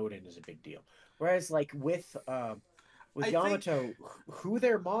because Odin is a big deal. Whereas like with Yamato, who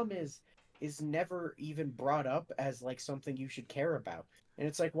their mom is never even brought up as like something you should care about. And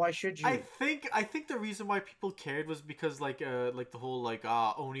it's like, why should you? I think the reason why people cared was because like the whole like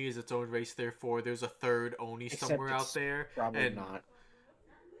Oni is its own race, therefore there's a third Oni somewhere out there. Probably and... not.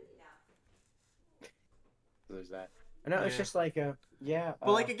 There's that. No, it's just like yeah.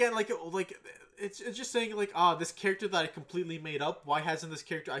 But like again, like it's just saying like this character that I completely made up. Why hasn't this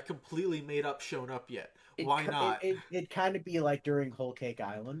character I completely made up shown up yet? Why not? It'd kind of be like during Whole Cake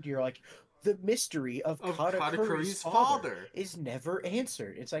Island. You're like, the mystery of Katakuri's father is never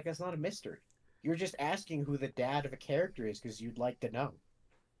answered. It's like, that's not a mystery. You're just asking who the dad of a character is because you'd like to know.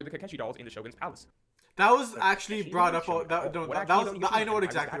 the Kakashi dolls in the Shogun's palace? That was actually brought up. I know what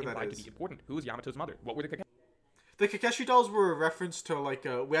exactly that is. To be important. Who is Yamato's mother? What were the Kakashi? The Kakashi dolls were a reference to like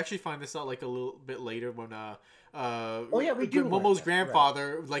we actually find this out like a little bit later when we do Momo's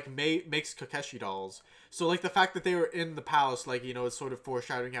grandfather like makes Kakashi dolls. So like the fact that they were in the palace, like it's sort of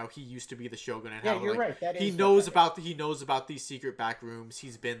foreshadowing how he used to be the shogun and how you're like right. he knows about these secret back rooms.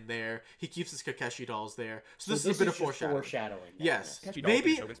 He's been there. He keeps his Kakashi dolls there. So this is a bit of foreshadowing. Yes,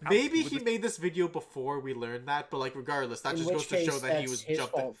 maybe he made this video before we learned that, but like regardless, that just goes to show that he was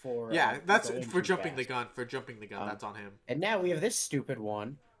jumping. That's for jumping the gun. For jumping the gun, that's on him. And now we have this stupid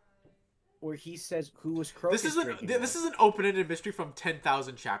one. Where he says who was Crocus. This is an open-ended mystery from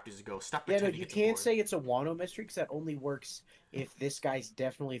 10,000 chapters ago. Stop pretending. You can't say it's a Wano mystery because that only works if this guy's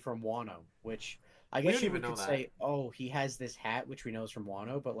definitely from Wano. Which I guess you could say, oh, he has this hat, which we know is from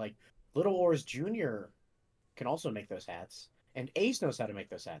Wano. But like Little Oars Jr. can also make those hats, and Ace knows how to make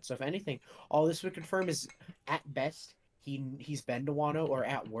those hats. So if anything, all this would confirm is at best he's been to Wano, or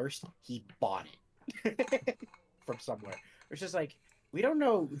at worst he bought it. from somewhere. It's just like, we don't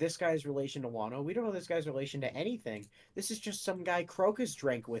know this guy's relation to Wano. We don't know this guy's relation to anything. This is just some guy Crocus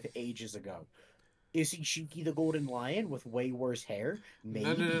drank with ages ago. Is he Shiki the Golden Lion with way worse hair?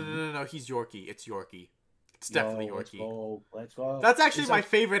 Maybe. No. He's Yorkie. It's Yorkie. It's definitely Yo, Yorkie. Let's go. That's actually It's my like,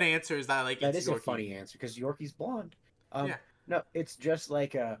 favorite answer. Is that like that it's is Yorkie. a funny answer because Yorkie's blonde. Yeah. No, it's just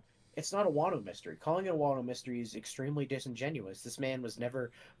like it's not a Wano mystery. Calling it a Wano mystery is extremely disingenuous. This man was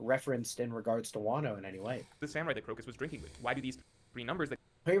never referenced in regards to Wano in any way. The samurai that Crocus was drinking with. Why do these three numbers that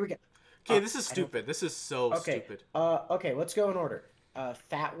Here we go. Okay, this is stupid. This is so stupid. Okay, let's go in order.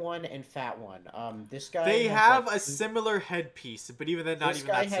 Fat one and fat one. This guy. They have like, a similar headpiece, but even then, not this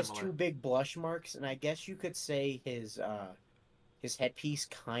even guy that has similar. two big blush marks, and I guess you could say his headpiece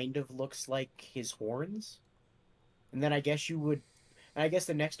kind of looks like his horns. And then I guess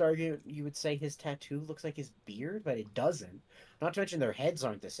the next argument you would say his tattoo looks like his beard, but it doesn't. Not to mention their heads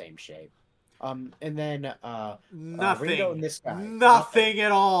aren't the same shape. And then Nothing. Ringo and this guy. Nothing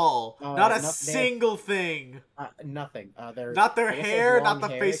at all. Not a nothing. single thing. Nothing. Not their I guess they hair, have not long the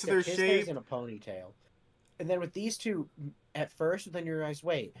hair, face of their except his hair's shape. in a ponytail. And then with these two, at first, then you realize,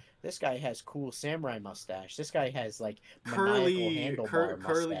 wait, this guy has cool samurai mustache. This guy has like Curly, curly,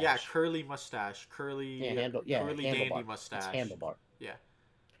 curly mustache, curly dandy handlebar. mustache. It's handlebar. Yeah.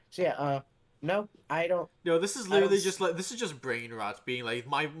 So yeah, no, I don't. No, this is literally just like this is just brain rot being like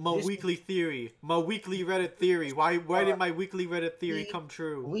my weekly theory, my weekly Reddit theory. Why did my weekly Reddit theory come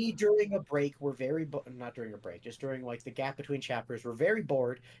true? We during a break were not during a break, just during like the gap between chapters, were very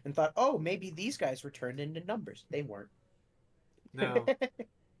bored and thought, oh, maybe these guys were turned into numbers. They weren't. No.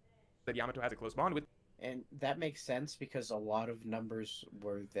 that Yamato has a close bond with. And that makes sense because a lot of numbers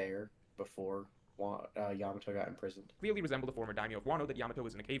were there before Yamato got imprisoned. Clearly resemble the former daimyo of Wano that Yamato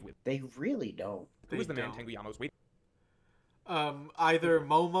was in a cave with. They really don't. Who was the man Tengu Yamato was waiting? Either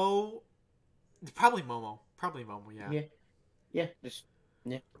Momo, probably Momo, yeah. Yeah, just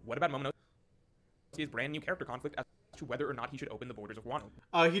yeah. What about Momonosuke's brand new character conflict as to whether or not he should open the borders of Wano?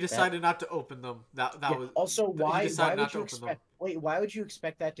 He decided not to open them. That was also why would you expect? Wait, why would you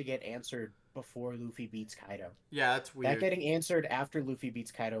expect that to get answered before Luffy beats Kaido? Yeah, that's weird. That getting answered after Luffy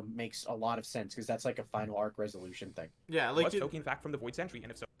beats Kaido makes a lot of sense because that's like a final arc resolution thing. Yeah, like was Toki in fact from the Void Century,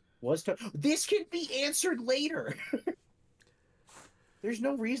 and if so, this can be answered later. There's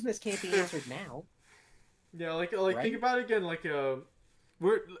no reason this can't be answered now. Yeah, like right? think about it again. Like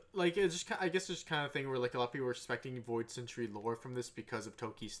we're like it's just I guess it's kind of thing where like a lot of people were expecting Void Century lore from this because of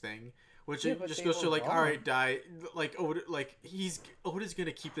Toki's thing, which Yeah, it but just they goes to were like wrong. all right, like Oda, like Oda's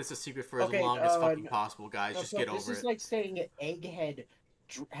gonna keep this a secret for as long as fucking possible, guys. Just get over it. This is like saying Egghead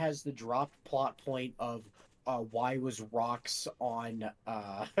has the dropped plot point of why was rocks on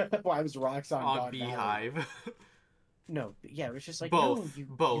why was rocks on God Beehive. Valley? No, yeah, it was just like both. No,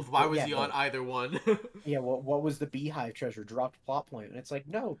 both. Why was he on both. either one? Yeah, what was the Beehive treasure dropped plot point? And it's like,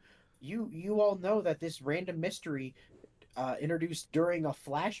 no, you all know that this random mystery introduced during a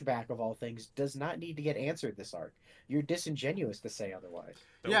flashback of all things does not need to get answered this arc. You're disingenuous to say otherwise.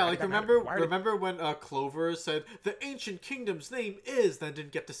 So yeah, why like did that matter? remember when Clover said the ancient kingdom's name is, then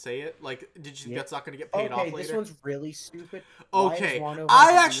didn't get to say it. Like, did you think that's not going to get paid off later? Okay, this one's really stupid. Okay, Why does Wano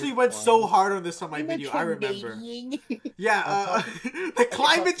I have a actually weird went climate? so hard on this on my I'm a video. I remember. Canadian. Yeah, the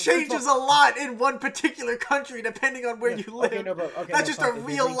climate changes a lot in one particular country depending on where you live. Okay, That's just a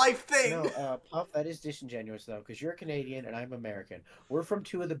real life thing. No, Puff, that is disingenuous though, because you're Canadian and I'm American. We're from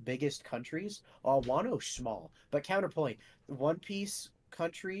two of the biggest countries. Wano's small, but counterpoint: One Piece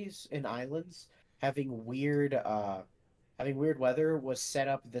countries and islands having weird weather was set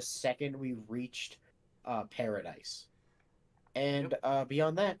up the second we reached paradise, and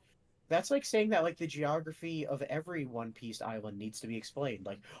beyond that. That's like saying that like the geography of every One Piece island needs to be explained.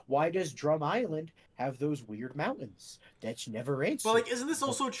 Like, why does Drum Island have those weird mountains? That's never answered. Well, like, isn't this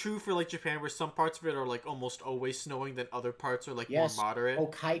also true for like Japan, where some parts of it are like almost always snowing, then other parts are like more moderate?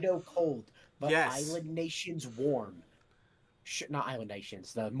 Hokkaido cold, but Yes. island nations warm. Not island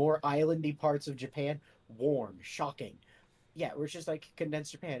nations. The more islandy parts of Japan warm, shocking. Yeah, we're just like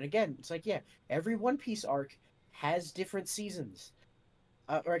condensed Japan. Again, it's like every One Piece arc has different seasons.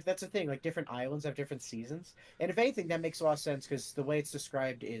 Or that's the thing, like different islands have different seasons. And if anything, that makes a lot of sense because the way it's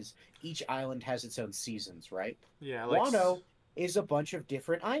described is each island has its own seasons, right? Yeah, like Wano is a bunch of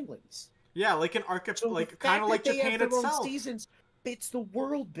different islands. yeah, like an So like kind of like Japan itself. Seasons fits the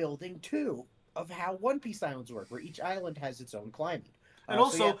world building too of how One Piece islands work, where each island has its own climate. And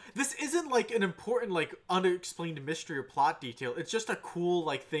also, this isn't like an important, like, unexplained mystery or plot detail. It's just a cool,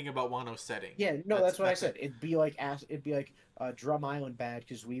 like, thing about Wano's setting. Yeah, no, that's what I said. It'd be like Drum Island bad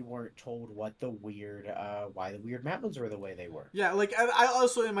because we weren't told what the weird, why the weird mountains were the way they were. Yeah, like, I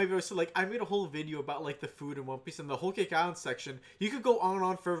also in my video said, like, I made a whole video about, like, the food in One Piece and the whole Cake Island section. You could go on and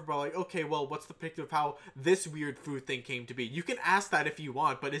on forever about, like, okay, well, what's the picture of how this weird food thing came to be? You can ask that if you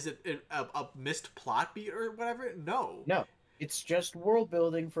want, but is it a missed plot beat or whatever? No. No. It's just world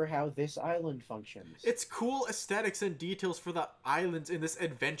building for how this island functions. It's cool aesthetics and details for the islands in this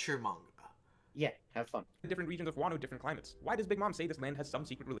adventure manga. Yeah, have fun. Different regions of Wano, different climates. Why does Big Mom say this land has some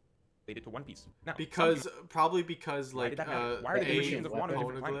secret related to One Piece? Now, Probably because like why are the regions of Wano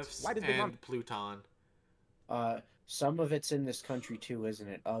different climates? Why does Big Mom Pluton? Some of it's in this country too, isn't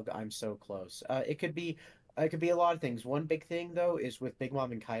it? Ugh, I'm so close. It could be a lot of things. One big thing though is with Big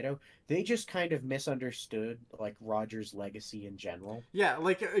Mom and Kaido, they just kind of misunderstood like Roger's legacy in general. Yeah,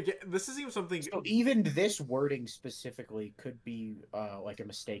 like again, this is even something. So even this wording specifically could be like a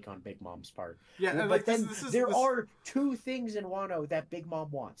mistake on Big Mom's part. Yeah, but like, then there are two things in Wano that Big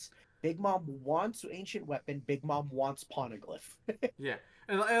Mom wants. Big Mom wants Ancient Weapon. Big Mom wants Poneglyph. Yeah.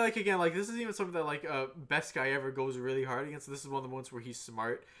 And like again, like this is even something that like Best Guy Ever goes really hard against. This is one of the moments where he's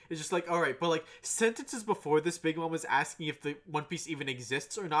smart. It's just like, all right, but like sentences before this, Big Mom was asking if the One Piece even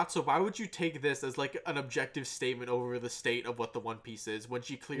exists or not. So why would you take this as like an objective statement over the state of what the One Piece is when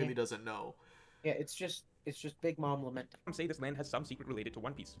she clearly doesn't know? Yeah, it's just Big Mom lamenting. Some say this land has some secret related to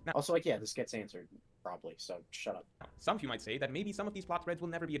One Piece. Now, also, like, yeah, this gets answered probably. So shut up. Some of you might say that maybe some of these plot threads will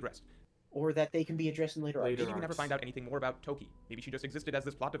never be addressed. Or that they can be addressed in later arcs. Maybe we never find out anything more about Toki. Maybe she just existed as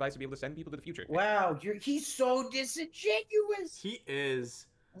this plot device to be able to send people to the future. Wow, he's so disingenuous. He is.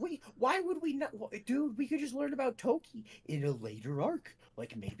 Why would we not, dude? We could just learn about Toki in a later arc,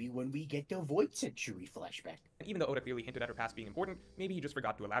 like maybe when we get the Void Century flashback. And even though Oda clearly hinted at her past being important, maybe he just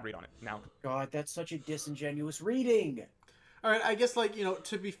forgot to elaborate on it. Now, God, that's such a disingenuous reading. All right, I guess like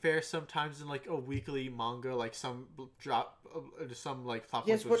to be fair, sometimes in like a weekly manga, like some plot points will just get dropped.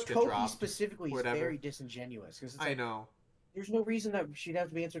 Yes, but Toki specifically is very disingenuous because I know. There's no reason that she'd have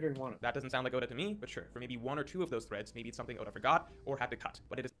to be answered in Wano. That doesn't sound like Oda to me, but sure. For maybe one or two of those threads, maybe it's something Oda forgot or had to cut.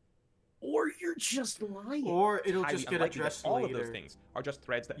 But it is. Or you're just lying. Or it'll just get addressed later. All of those things are just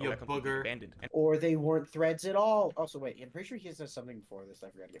threads that Oda completely abandoned. Or they weren't threads at all. Also, wait, I'm pretty sure he says something before this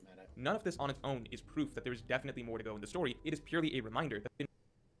I forgot to get mad at. None of this on its own is proof that there's definitely more to go in the story. It is purely a reminder that there are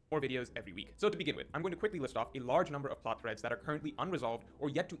more videos every week. So to begin with, I'm going to quickly list off a large number of plot threads that are currently unresolved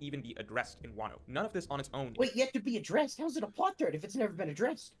or yet to even be addressed in Wano. None of this on its own. Wait, yet to be addressed? How's it a plot thread if it's never been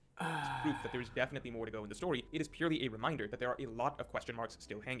addressed? Proof that there is definitely more to go in the story. It is purely a reminder that there are a lot of question marks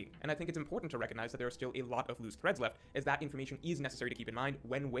still hanging. And I think it's important to recognize that there are still a lot of loose threads left, as that information is necessary to keep in mind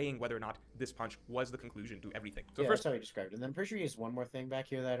when weighing whether or not this punch was the conclusion to everything. So first, that's how he described it. And then I'm pretty sure he has one more thing back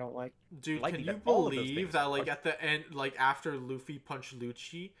here that I don't like. Dude, can you believe that like at the end, like after Luffy punched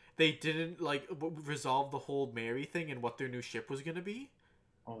Lucci, they didn't like resolve the whole Mary thing and what their new ship was gonna be?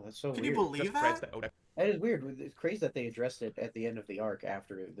 Oh, that's so weird. Can you believe that? That is weird. It's crazy that they addressed it at the end of the arc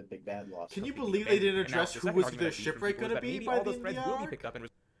after the big bad loss. Can you believe they didn't address who was their shipwright going to be by the end of the arc?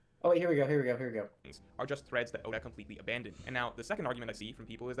 Oh, wait, here we go. Are just threads that Oda completely abandoned. And now, the second argument I see from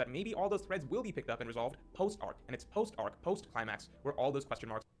people is that maybe all those threads will be picked up and resolved post-arc. And it's post-arc, post-climax, where all those question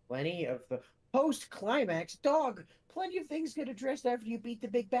marks... Plenty of the post-climax, dog! Plenty of things get addressed after you beat the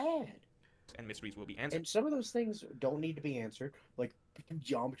big bad. And mysteries will be answered. And some of those things don't need to be answered, like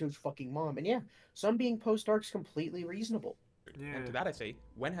Yamato's fucking mom. And yeah, some being post-arc's completely reasonable. Yeah. And to that I say,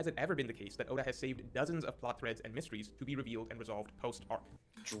 when has it ever been the case that Oda has saved dozens of plot threads and mysteries to be revealed and resolved post-arc?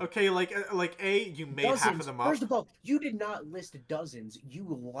 Okay, like you made dozens. Half of them up. First of all, you did not list dozens,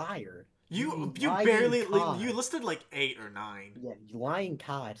 you liar. You barely you listed like 8 or 9. Yeah, you lying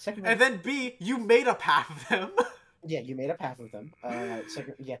cod. Second, and then B, you made up half of them. Yeah, you made up half of them.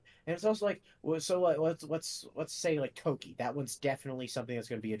 Second, yeah, and it's also like, well, so let's say like Toki. That one's definitely something that's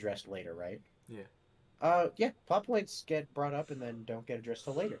going to be addressed later, right? Yeah. Yeah, plot points get brought up and then don't get addressed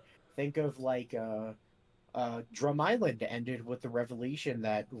till later. Think of like Drum Island ended with the revelation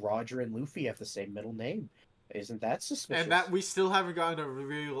that Roger and Luffy have the same middle name. Isn't that suspicious? And that we still haven't gotten a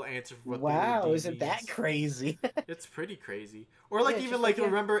real answer for what wow, isn't that crazy? It's pretty crazy. Or like even like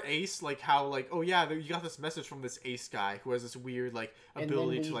remember Ace, like how like, oh yeah, you got this message from this Ace guy who has this weird like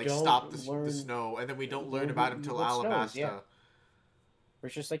ability to like stop the snow, and then we don't learn about him till Alabasta. Yeah.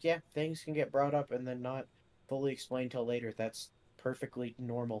 It's just like, yeah, things can get brought up and then not fully explained till later. That's perfectly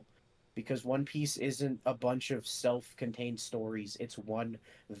normal. Because One Piece isn't a bunch of self-contained stories. It's one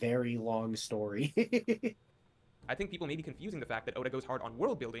very long story. I think people may be confusing the fact that Oda goes hard on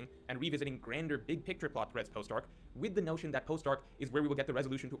world building and revisiting grander big picture plot threads post-arc with the notion that post-arc is where we will get the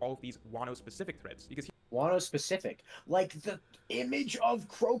resolution to all of these Wano-specific threads. Because Wano specific, like the image of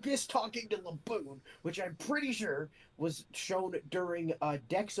Crocus talking to Laboon, which I'm pretty sure was shown during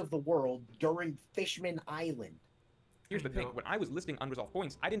Decks of the World during Fishman Island. here's the thing, when I was listing unresolved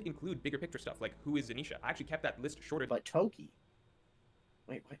points, I didn't include bigger picture stuff like who is Zanisha. I actually kept that list shorter But Toki.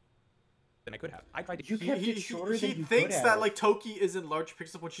 Wait, what? than I could have. I tried to You kept it shorter than you He could thinks have. that like Toki isn't large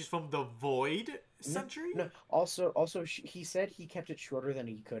picture when she's from the Void Century. No. Also, he said he kept it shorter than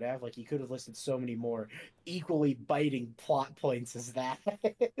he could have. Like he could have listed so many more equally biting plot points as that.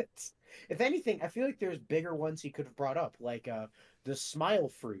 If anything, I feel like there's bigger ones he could have brought up, like the smile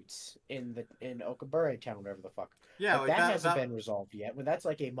fruits in Okabure Town, whatever the fuck. Yeah, like, that hasn't been resolved yet. But that's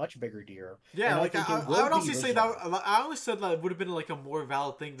like a much bigger deal. Yeah, and like I think it would will also be say that resolved. I always said that it would have been like a more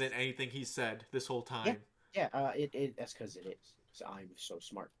valid thing than anything he said this whole time. Yeah, that's because it is. So I'm so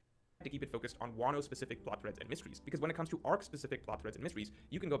smart. to keep it focused on Wano-specific plot threads and mysteries, because when it comes to arc-specific plot threads and mysteries,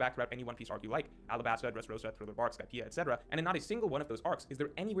 you can go back throughout any One Piece arc you like, Alabasta, Dressrosa, Thriller Bark, Skypiea, etc., and in not a single one of those arcs is there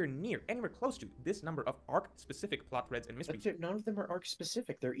anywhere close to this number of arc-specific plot threads and mysteries. But none of them are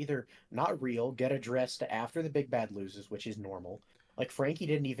arc-specific. They're either not real, get addressed after the big bad loses, which is normal. Like, Frankie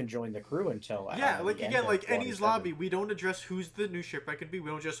didn't even join the crew until like the end again, of like Enies 47. Lobby, we don't address who's the new shipwreck gonna be. We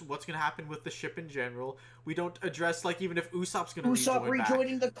don't address what's gonna happen with the ship in general. We don't address like even if Usopp's gonna Usopp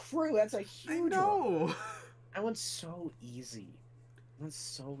rejoining back. the crew. That's a huge I one. know. That one's so easy. That one's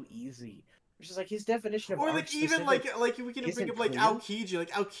so easy. Which is like his definition of Or like even like we can bring up like clear. Aokiji.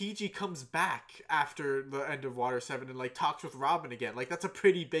 Like Aokiji comes back after the end of Water 7 and like talks with Robin again. Like that's a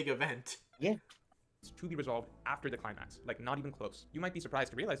pretty big event. Yeah. To be resolved after the climax, like not even close. You might be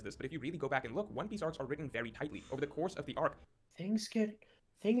surprised to realize this, but if you really go back and look, One Piece arcs are written very tightly. Over the course of the arc, Things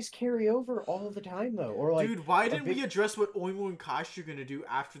carry over all the time though. Or like, dude, why didn't we address what Oimo and Kashi are gonna do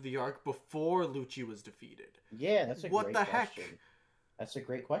after the arc before Lucci was defeated? Yeah, that's a what great the question. heck? That's a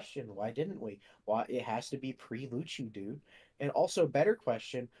great question. Why didn't we? Why it has to be pre-Lucci, dude. And also, better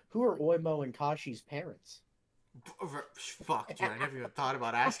question: who are Oimo and Kashi's parents? Fuck, dude, I never even thought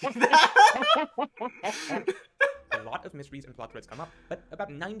about asking that. a lot of mysteries and plot threads come up, but about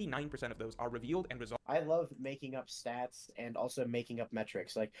 99% of those are revealed and resolved I love making up stats and also making up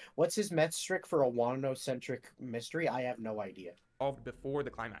metrics. Like, what's his metric for a Wano-centric mystery? I have no idea. before the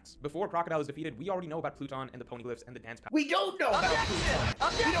climax. Before Crocodile is defeated, we already know about Pluton and the poneglyphs and the dance pattern. We don't know about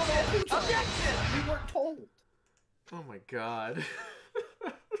Pluton. We don't know Pluton. Objection! We weren't told. Oh my god.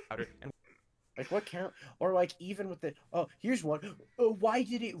 And Like, what count? Or, like, even with the... Oh, here's one. Why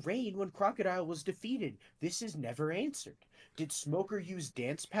did it rain when Crocodile was defeated? This is never answered. Did Smoker use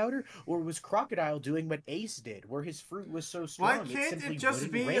dance powder? Or was Crocodile doing what Ace did, where his fruit was so strong Why can't it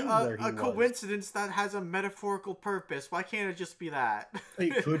just be a coincidence that has a metaphorical purpose? Why can't it just be that?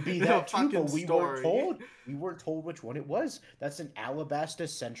 It could be In a that too, fucking but we story. weren't told. We weren't told which one it was. That's an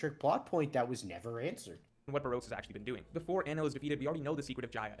Alabasta-centric plot point that was never answered. what Baroque has actually been doing. Before Anno is defeated, we already know the secret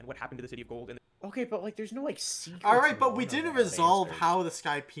of Jaya and what happened to the City of Gold and Okay, but like, there's no like secret. Alright, but we didn't resolve how the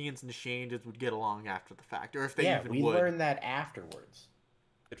Skypeans and Shanges would get along after the fact, or if they even we would. learned that afterwards.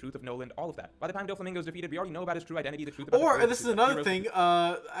 the truth of Noland, all of that. By the time Doflamingo is defeated, we already know about his true identity, the truth about Or the this is truth about another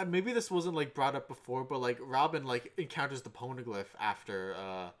heroes, thing. Maybe this wasn't like brought up before, but like Robin like encounters the poneglyph after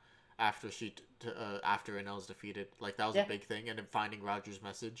after Enel's defeated. Like that was a big thing, and then finding Roger's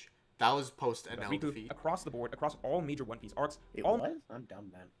message. That was post Enel defeat. across the board, across all major One Piece arcs. It was? I'm dumb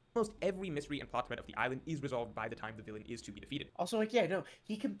then. Almost every mystery and plot thread of the island is resolved by the time the villain is to be defeated. Also, like, yeah, no,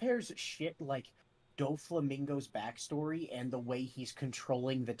 he compares shit like Doflamingo's backstory and the way he's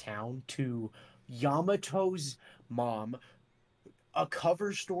controlling the town to Yamato's mom, a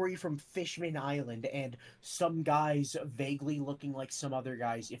cover story from Fishman Island, and some guys vaguely looking like some other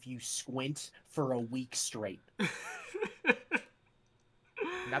guys if you squint for a week straight.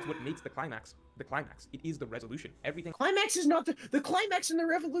 And that's what makes the climax. The climax. It is the resolution. Everything. Climax is not the climax and the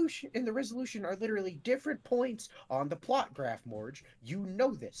revolution and the resolution are literally different points on the plot graph, Morge. You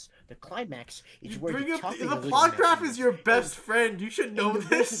know this. The climax is where Bring the up top the of the plot little graph mountain is your best friend. You should know and the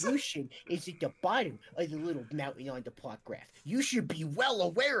this. resolution is at the bottom of the little mountain on the plot graph. You should be well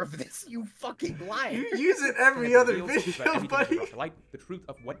aware of this, you fucking liar. You use it every and other reveals that video, everything is buddy. brought to light. The truth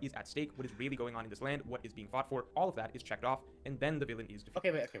of what is at stake, what is really going on in this land, what is being fought for, all of that is checked off, and then the villain is defeated.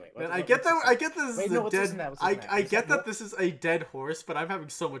 Okay, wait. Man, I get that. I get this Wait, is no, a what's dead. this and that? What's this and that? I What's get that? that this is a dead horse, but I'm having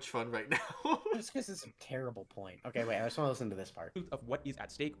so much fun right now. Just because it's a terrible point. Okay, wait, I just want to listen to this part. The truth of what is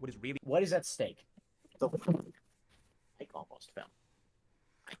at stake, what is really What is at stake? The I almost fell.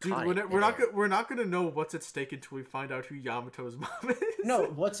 Dude, iconic we're not gonna know what's at stake until we find out who Yamato's mom is. No,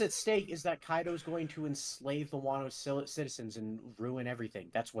 what's at stake is that Kaido's going to enslave the Wano citizens and ruin everything.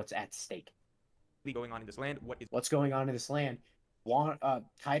 That's what's at stake. Going on in this land? What's going on in this land?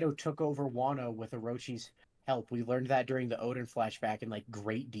 Kaido took over Wano with Orochi's help. We learned that during the Odin flashback in like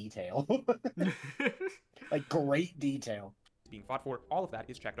great detail. Like great detail. Being fought for, all of that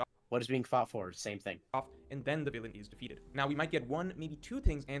is checked off. What is being fought for? Same thing. And then the villain is defeated. Now we might get one, maybe two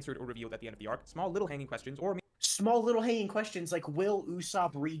things answered or revealed at the end of the arc. Small little hanging questions, or small little hanging questions like, will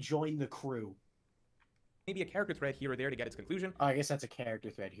Usopp rejoin the crew? Maybe a character thread here or there to get its conclusion. Oh, I guess that's a character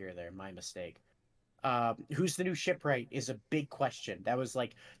thread here or there. My mistake. Who's the new shipwright is a big question. That was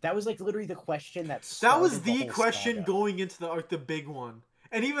like literally the question that was the whole question saga. Going into the arc, the big one.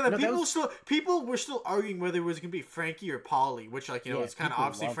 And even the people were still arguing whether it was gonna be Frankie or Polly, which like it's kind of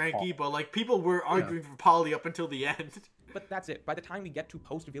obviously Frankie, but like people were arguing for Polly up until the end. But that's it. By the time we get to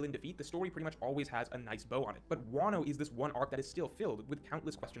post-villain defeat, the story pretty much always has a nice bow on it. But Wano is this one arc that is still filled with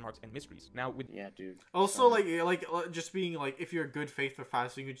countless question marks and mysteries. Now, with dude. Also, like just being like, if you're a good faith for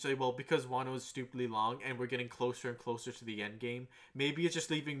fasting, you'd say, well, because Wano is stupidly long and we're getting closer and closer to the end game, maybe it's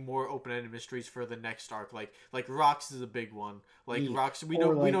just leaving more open-ended mysteries for the next arc. Like Rox is a big one. Like Rox, we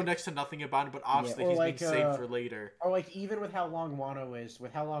know next to nothing about it, but obviously he's being saved for later. Or like even with how long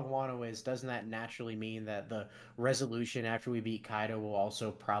Wano is, doesn't that naturally mean that the resolution after we beat Kaido will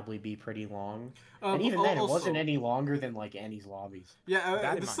also probably be pretty long? And even then, it wasn't any longer than like Ennie's lobbies.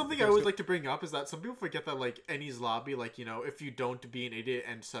 Yeah, this is something I always like to bring up, is that some people forget that like Ennie's lobby, like if you don't be an idiot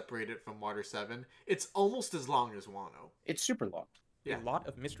and separate it from Water 7, it's almost as long as Wano. It's super long. Yeah, a lot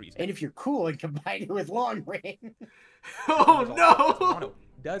of mysteries. And if you're cool and combine it with long range. Oh no!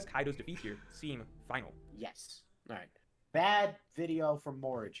 Does Kaido's defeat here seem final? Yes. All right. Bad video from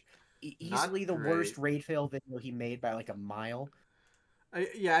Morge. Easily the worst raid fail video he made by like a mile.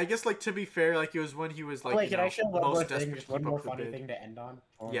 I guess like to be fair, like it was when he was like can I show one more thing? Just one more funny bid. thing to end on.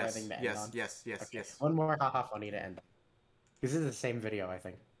 Yes. One more haha funny to end on. This is the same video, I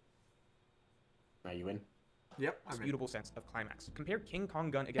think. Are you in? Yep. Disputable sense of climax. Compare King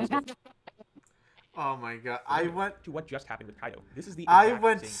Kong Gun against. Oh my god! I went to what just happened with Kaido. This is the. I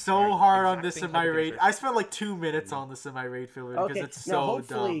went so hard on this in my raid. I spent like 2 minutes on this in my raid filler because it's so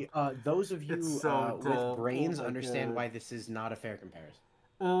hopefully, dumb. Those of you with brains understand why this is not a fair comparison.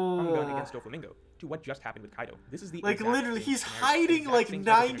 Kong Gun against Doflamingo. To what just happened with Kaido. This is the literally he's hiding like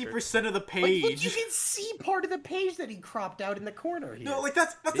 90% of the page. Like, you can see part of the page that he cropped out in the corner here. No, like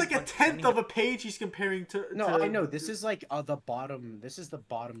that's like a 1/10 of a page he's comparing to. No, I know this is like the bottom. This is the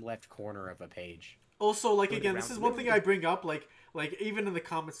bottom left corner of a page. Also, like again, this is one thing I bring up. Like even in the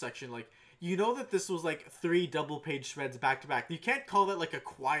comment section, like. You know that this was like 3 double-page shreds back to back. You can't call that like a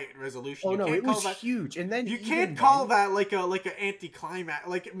quiet resolution. Oh you no, can't it was huge. And then you can't call that like an anti-climax.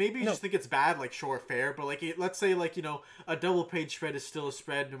 Like maybe you just think it's bad, like sure, fair, but like let's say like a double-page shred is still a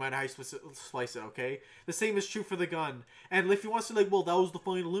spread no matter how you slice it. Okay, the same is true for the gun. And if you want to say like, well, that was the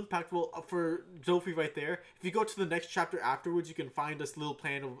final impact. Well, for Dofi right there, if you go to the next chapter afterwards, you can find this little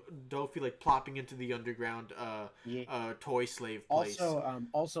plan of Dofi like plopping into the underground toy slave place.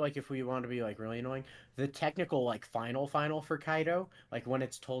 Also like if we want to be like really annoying, the technical like final for Kaido, like when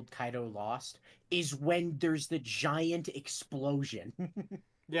it's told Kaido lost, is when there's the giant explosion.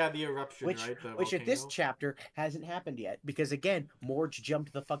 Yeah, the eruption, which at this chapter hasn't happened yet because again, Morge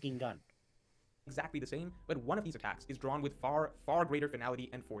jumped the fucking gun. Exactly the same, but one of these attacks is drawn with far greater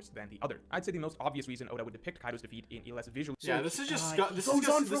finality and force than the other. I'd say the most obvious reason Oda would depict Kaido's defeat in a less visual. Yeah, this is just this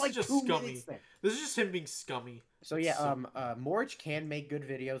is just scummy. This is just him being scummy. So yeah, Morge can make good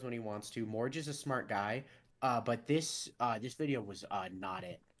videos when he wants to. Morge is a smart guy, but this video was not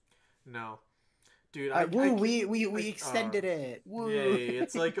it. No. Dude, we extended it. Woo. Yay,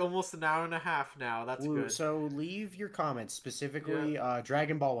 it's like almost an hour and a half now. That's good. So leave your comments, specifically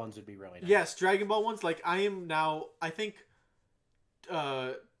Dragon Ball ones would be really nice. Yes, Dragon Ball ones. Like I am now, I think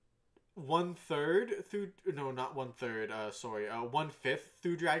 1/3 through, no, not 1/3, sorry, 1/5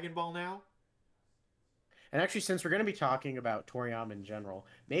 through Dragon Ball now. And actually, since we're going to be talking about Toriyama in general,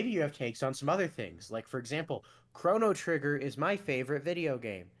 maybe you have takes on some other things. Like, for example, Chrono Trigger is my favorite video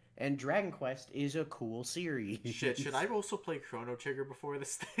game. And Dragon Quest is a cool series. Shit, should I also play Chrono Trigger before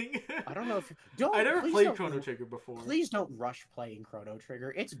this thing? I don't know if... I never played Chrono Trigger before. Please don't rush playing Chrono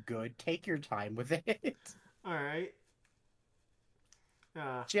Trigger. It's good. Take your time with it. Alright.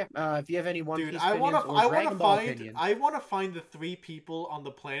 If you have any One Piece I opinions or Dragon Ball opinions... I want to find the 3 people on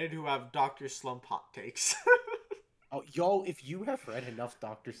the planet who have Dr. Slump hot takes. Oh, yo, if you have read enough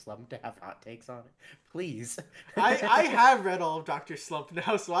Dr. Slump to have hot takes on it, please. I have read all of Dr. Slump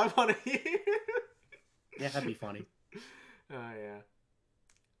now, so I want to hear. Yeah, that'd be funny. Oh, yeah.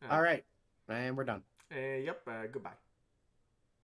 All right, and we're done. Yep. Goodbye.